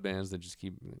 There's a lot of bands that just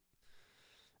keep.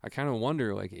 I kind of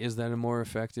wonder, like, is that a more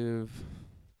effective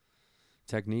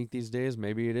technique these days?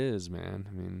 Maybe it is, man.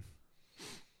 I mean,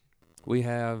 we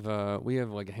have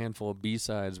like a handful of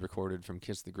B-sides recorded from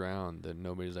Kiss the Ground that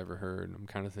nobody's ever heard. I'm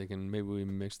kind of thinking maybe we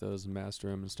mix those and master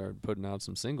them and start putting out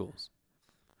some singles,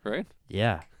 right?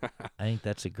 Yeah. I think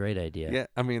that's a great idea. Yeah,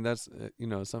 I mean that's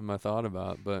something I thought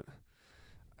about, but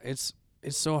it's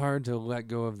so hard to let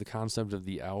go of the concept of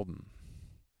the album.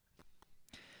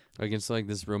 Like it's like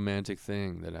this romantic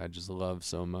thing that I just love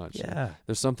so much. Yeah.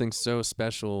 There's something so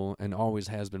special and always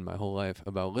has been my whole life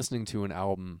about listening to an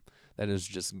album that is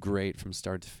just great from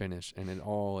start to finish, and it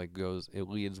all it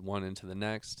leads one into the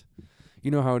next.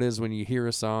 You know how it is when you hear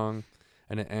a song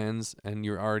and it ends and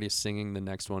you're already singing the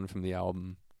next one from the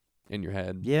album in your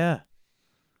head. Yeah.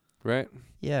 Right?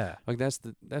 Yeah. Like that's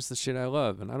the shit I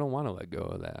love, and I don't want to let go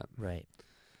of that. Right.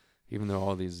 Even though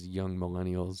all these young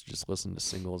millennials just listen to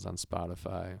singles on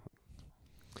Spotify.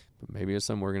 But maybe it's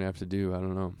something we're gonna have to do. I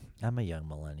don't know. I'm a young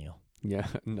millennial. Yeah.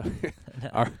 No.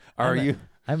 No, Are you?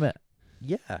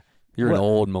 Yeah. You're an Well-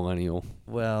 old millennial.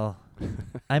 Well,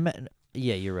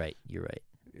 yeah, you're right. You're right.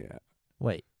 Yeah.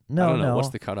 Wait. I No, don't know. no. What's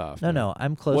the cutoff? No, man? no.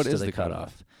 I'm close What to is the the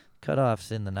cutoff. cutoff?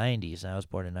 Cutoff's in the 90s, and I was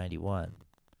born in 91.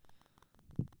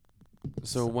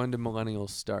 So when do millennials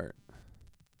start?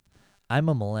 I'm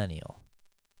a millennial,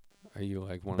 Are you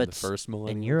like one But of the first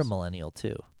millennials? and you're a millennial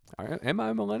too. Am I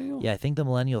a millennial? Yeah, I think the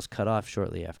millennials cut off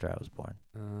shortly after I was born.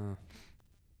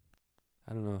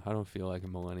 I don't know. I don't feel like a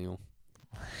millennial.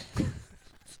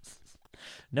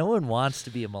 No one wants to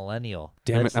be a millennial.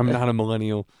 Damn it, I'm not a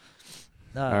millennial.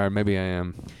 Or maybe I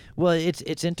am. Well,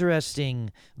 it's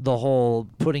interesting, the whole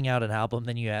putting out an album,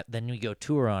 then you go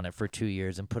tour on it for 2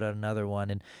 years and put out another one,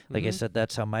 and like I said,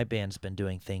 that's how my band's been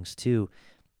doing things too.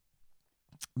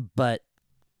 But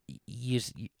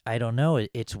I don't know.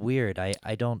 It's weird.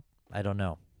 I don't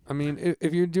know. I mean,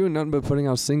 if you're doing nothing but putting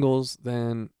out singles,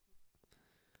 then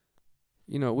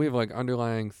we have like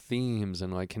underlying themes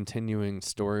and like continuing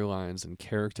storylines and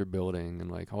character building and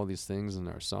like all these things in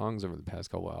our songs over the past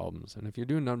couple albums. And if you're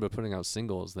doing nothing but putting out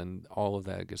singles, then all of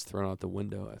that gets thrown out the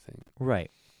window, I think.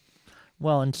 Right.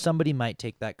 Well, and somebody might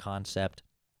take that concept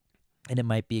and it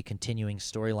might be a continuing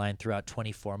storyline throughout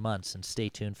 24 months, and stay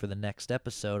tuned for the next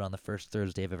episode on the first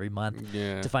Thursday of every month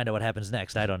to find out what happens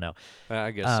next. I don't know.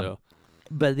 I guess so.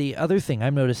 But the other thing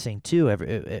I'm noticing, too,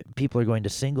 people are going to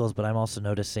singles, but I'm also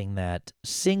noticing that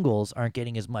singles aren't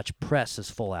getting as much press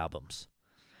as full albums.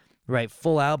 Right?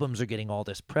 Full albums are getting all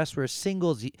this press, whereas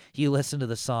singles, you listen to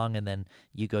the song and then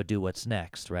you go do what's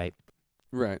next, right?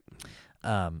 Right.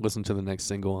 Listen to the next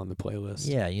single on the playlist.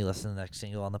 Yeah, you listen to the next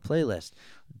single on the playlist.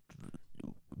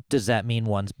 Does that mean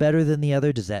one's better than the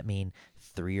other? Does that mean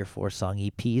 3 or 4 song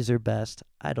EPs are best?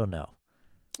 I don't know.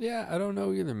 Yeah, I don't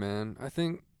know either, man. I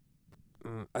think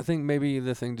maybe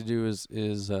the thing to do is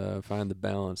find the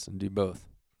balance and do both.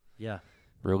 Yeah.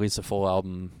 Release a full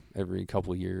album every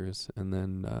couple of years and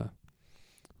then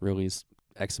release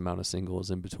X amount of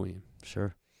singles in between.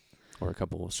 Sure. Or a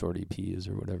couple of short EPs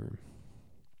or whatever.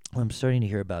 Well, I'm starting to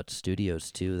hear about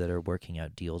studios, too, that are working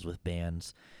out deals with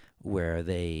bands where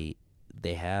they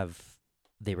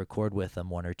record with them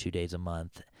 1 or 2 days a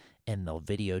month, and they'll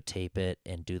videotape it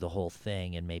and do the whole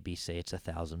thing, and maybe say it's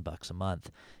 $1,000 a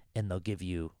month. And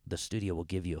the studio will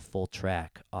give you a full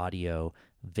track, audio,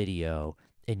 video,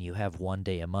 and you have 1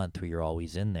 day a month where you're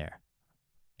always in there.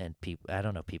 And people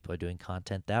are doing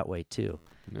content that way too.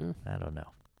 Yeah. I don't know.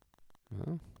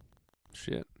 Well,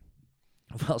 shit.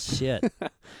 Well, shit.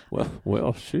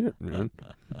 well, shit, man.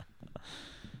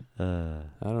 I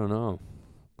don't know.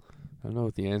 I don't know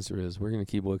what the answer is. We're going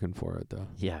to keep looking for it, though.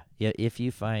 Yeah. If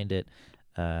you find it,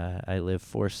 I live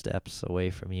 4 steps away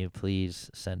from you. Please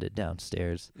send it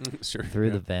downstairs Sure,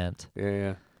 through the vent.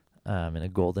 Yeah. In a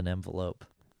golden envelope.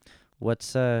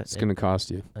 What's It's going to cost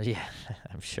you. Yeah,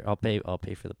 I'm sure. I'll pay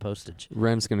for the postage.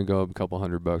 Rent's going to go up a couple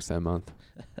 $100 that month.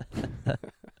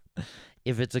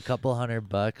 If it's a couple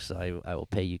 $100, I will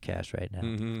pay you cash right now.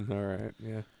 Mm-hmm. All right.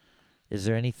 Yeah. Is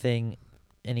there anything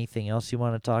else you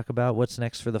want to talk about? What's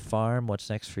next for the farm?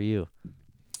 What's next for you?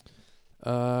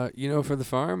 For the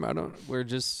farm, we're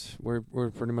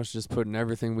pretty much just putting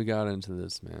everything we got into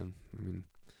this, man. I mean,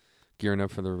 gearing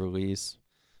up for the release.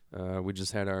 We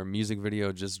just had our music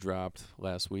video just dropped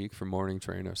last week for Morning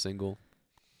Train, our single.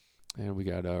 And we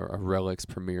got our Relics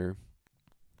premiere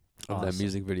of that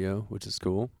music video, which is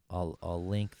cool. I'll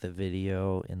link the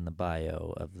video in the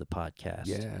bio of the podcast.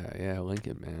 Yeah, link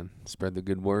it, man. Spread the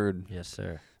good word. Yes,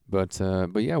 sir. But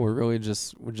yeah, we're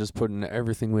just putting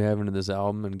everything we have into this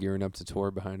album and gearing up to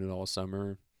tour behind it all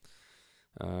summer.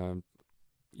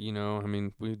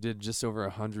 We did just over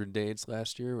 100 dates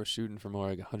last year. We're shooting for more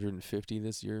like 150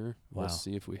 this year. Wow. We'll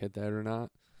see if we hit that or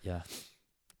not. Yeah.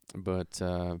 But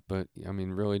I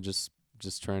mean, really just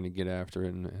trying to get after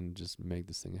it and just make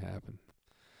this thing happen.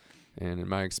 And in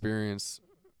my experience,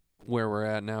 where we're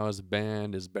at now as a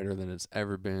band is better than it's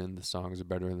ever been. The songs are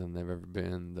better than they've ever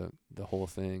been. The whole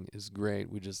thing is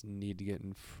great. We just need to get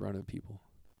in front of people.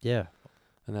 Yeah.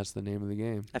 And that's the name of the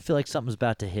game. I feel like something's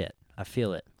about to hit. I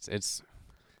feel it. It's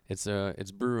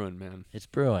brewing, man. It's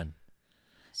brewing.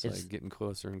 It's like getting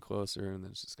closer and closer, and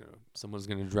then someone's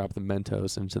gonna drop the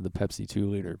Mentos into the Pepsi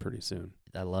 2-liter pretty soon.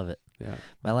 I love it. Yeah.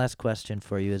 My last question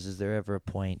for you is there ever a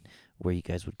point where you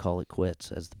guys would call it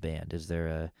quits as the band? Is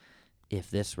there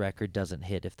if this record doesn't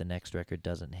hit, if the next record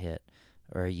doesn't hit,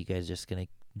 or are you guys just gonna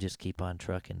keep on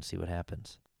trucking and see what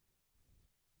happens?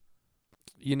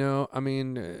 I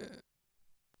mean,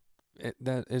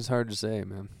 that is hard to say,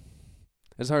 man.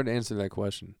 It's hard to answer that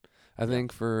question. I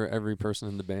think for every person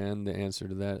in the band, the answer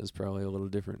to that is probably a little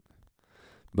different.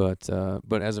 But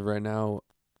as of right now,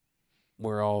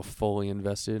 we're all fully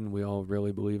invested and we all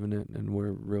really believe in it, and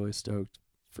we're really stoked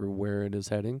for where it is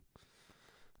heading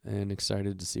and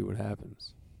excited to see what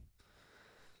happens.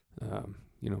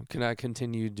 Can I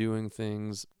continue doing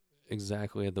things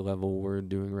exactly at the level we're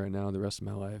doing right now the rest of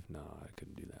my life? No, I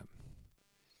couldn't do that.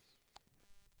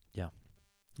 Yeah.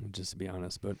 Just to be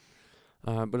honest, but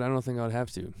I don't think I'd have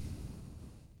to.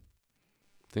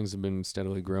 Things have been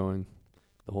steadily growing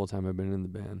the whole time I've been in the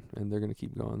band, and they're going to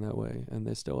keep going that way, and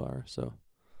they still are. So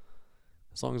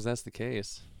as long as that's the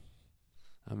case,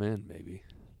 I'm in, baby.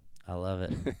 I love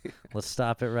it. Let's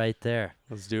stop it right there.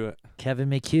 Let's do it. Kevin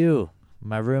McHugh,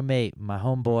 my roommate, my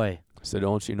homeboy. So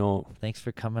don't you know? Thanks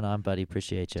for coming on, buddy.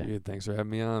 Appreciate you. Dude, thanks for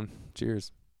having me on.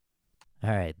 Cheers. All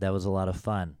right, that was a lot of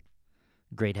fun.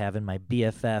 Great having my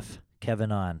BFF,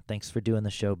 Kevin, on. Thanks for doing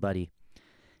the show, buddy.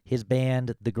 His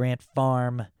band, The Grant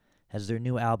Farm, has their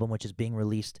new album, which is being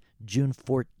released June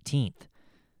 14th.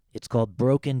 It's called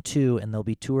Broken 2, and they'll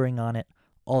be touring on it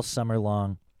all summer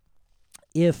long.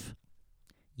 If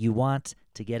you want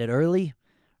to get it early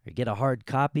or get a hard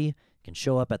copy, you can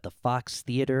show up at the Fox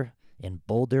Theater in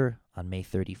Boulder on May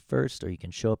 31st, or you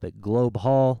can show up at Globe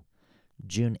Hall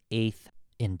June 8th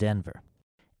in Denver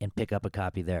and pick up a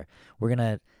copy there. We're going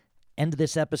to end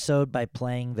this episode by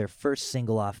playing their first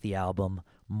single off the album,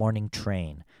 Morning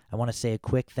Train. I want to say a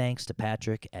quick thanks to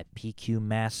Patrick at PQ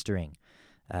Mastering.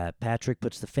 Patrick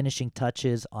puts the finishing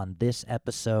touches on this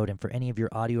episode, and for any of your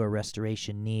audio or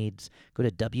restoration needs, go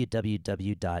to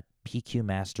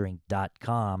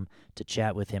www.pqmastering.com to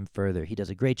chat with him further. He does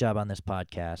a great job on this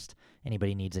podcast.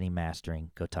 Anybody needs any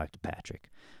mastering, go talk to Patrick.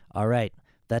 All right,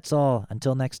 that's all.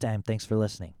 Until next time, thanks for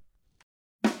listening.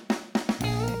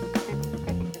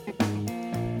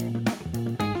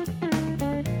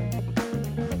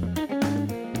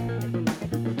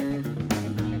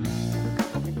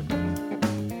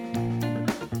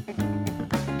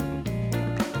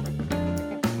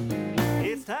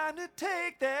 Time to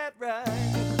take that ride.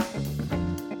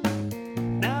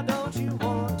 Now don't you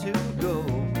want to go?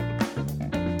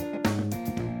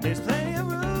 There's plenty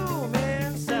of room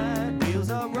inside. Wheels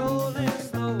are rolling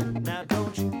slow. Now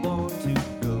don't you want to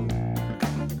go?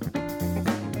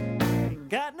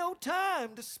 Got no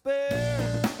time to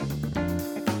spare.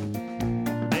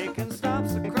 Making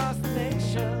stops across the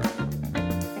nation.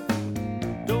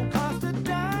 Don't cost a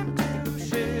dime to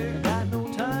share. Got no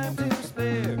time to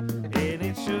spare.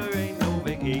 Sure ain't no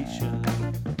vacation.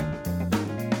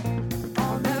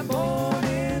 On that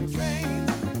morning train,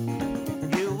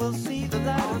 you will see the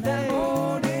light of day.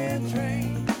 On that morning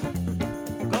train,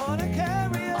 gonna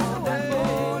carry us on away. That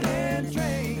morning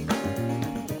train,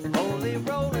 holy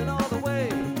rolling all the way.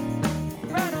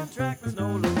 Right on track, there's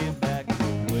no looking back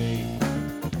away.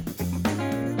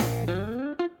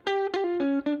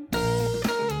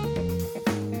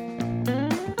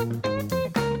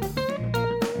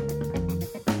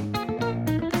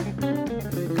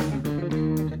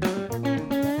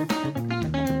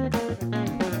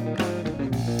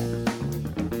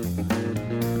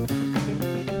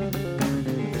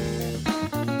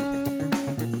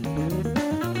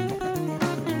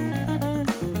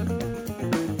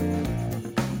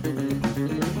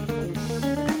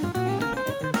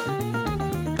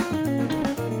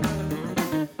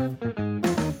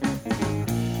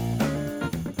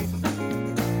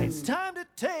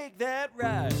 Take that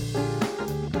ride.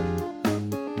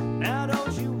 Now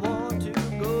don't you want to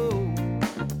go?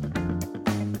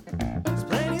 There's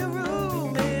plenty of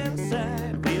room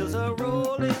inside. Wheels are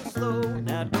rolling slow.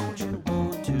 Now don't you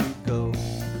want to go?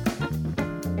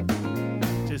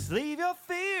 Just leave your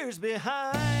fears behind.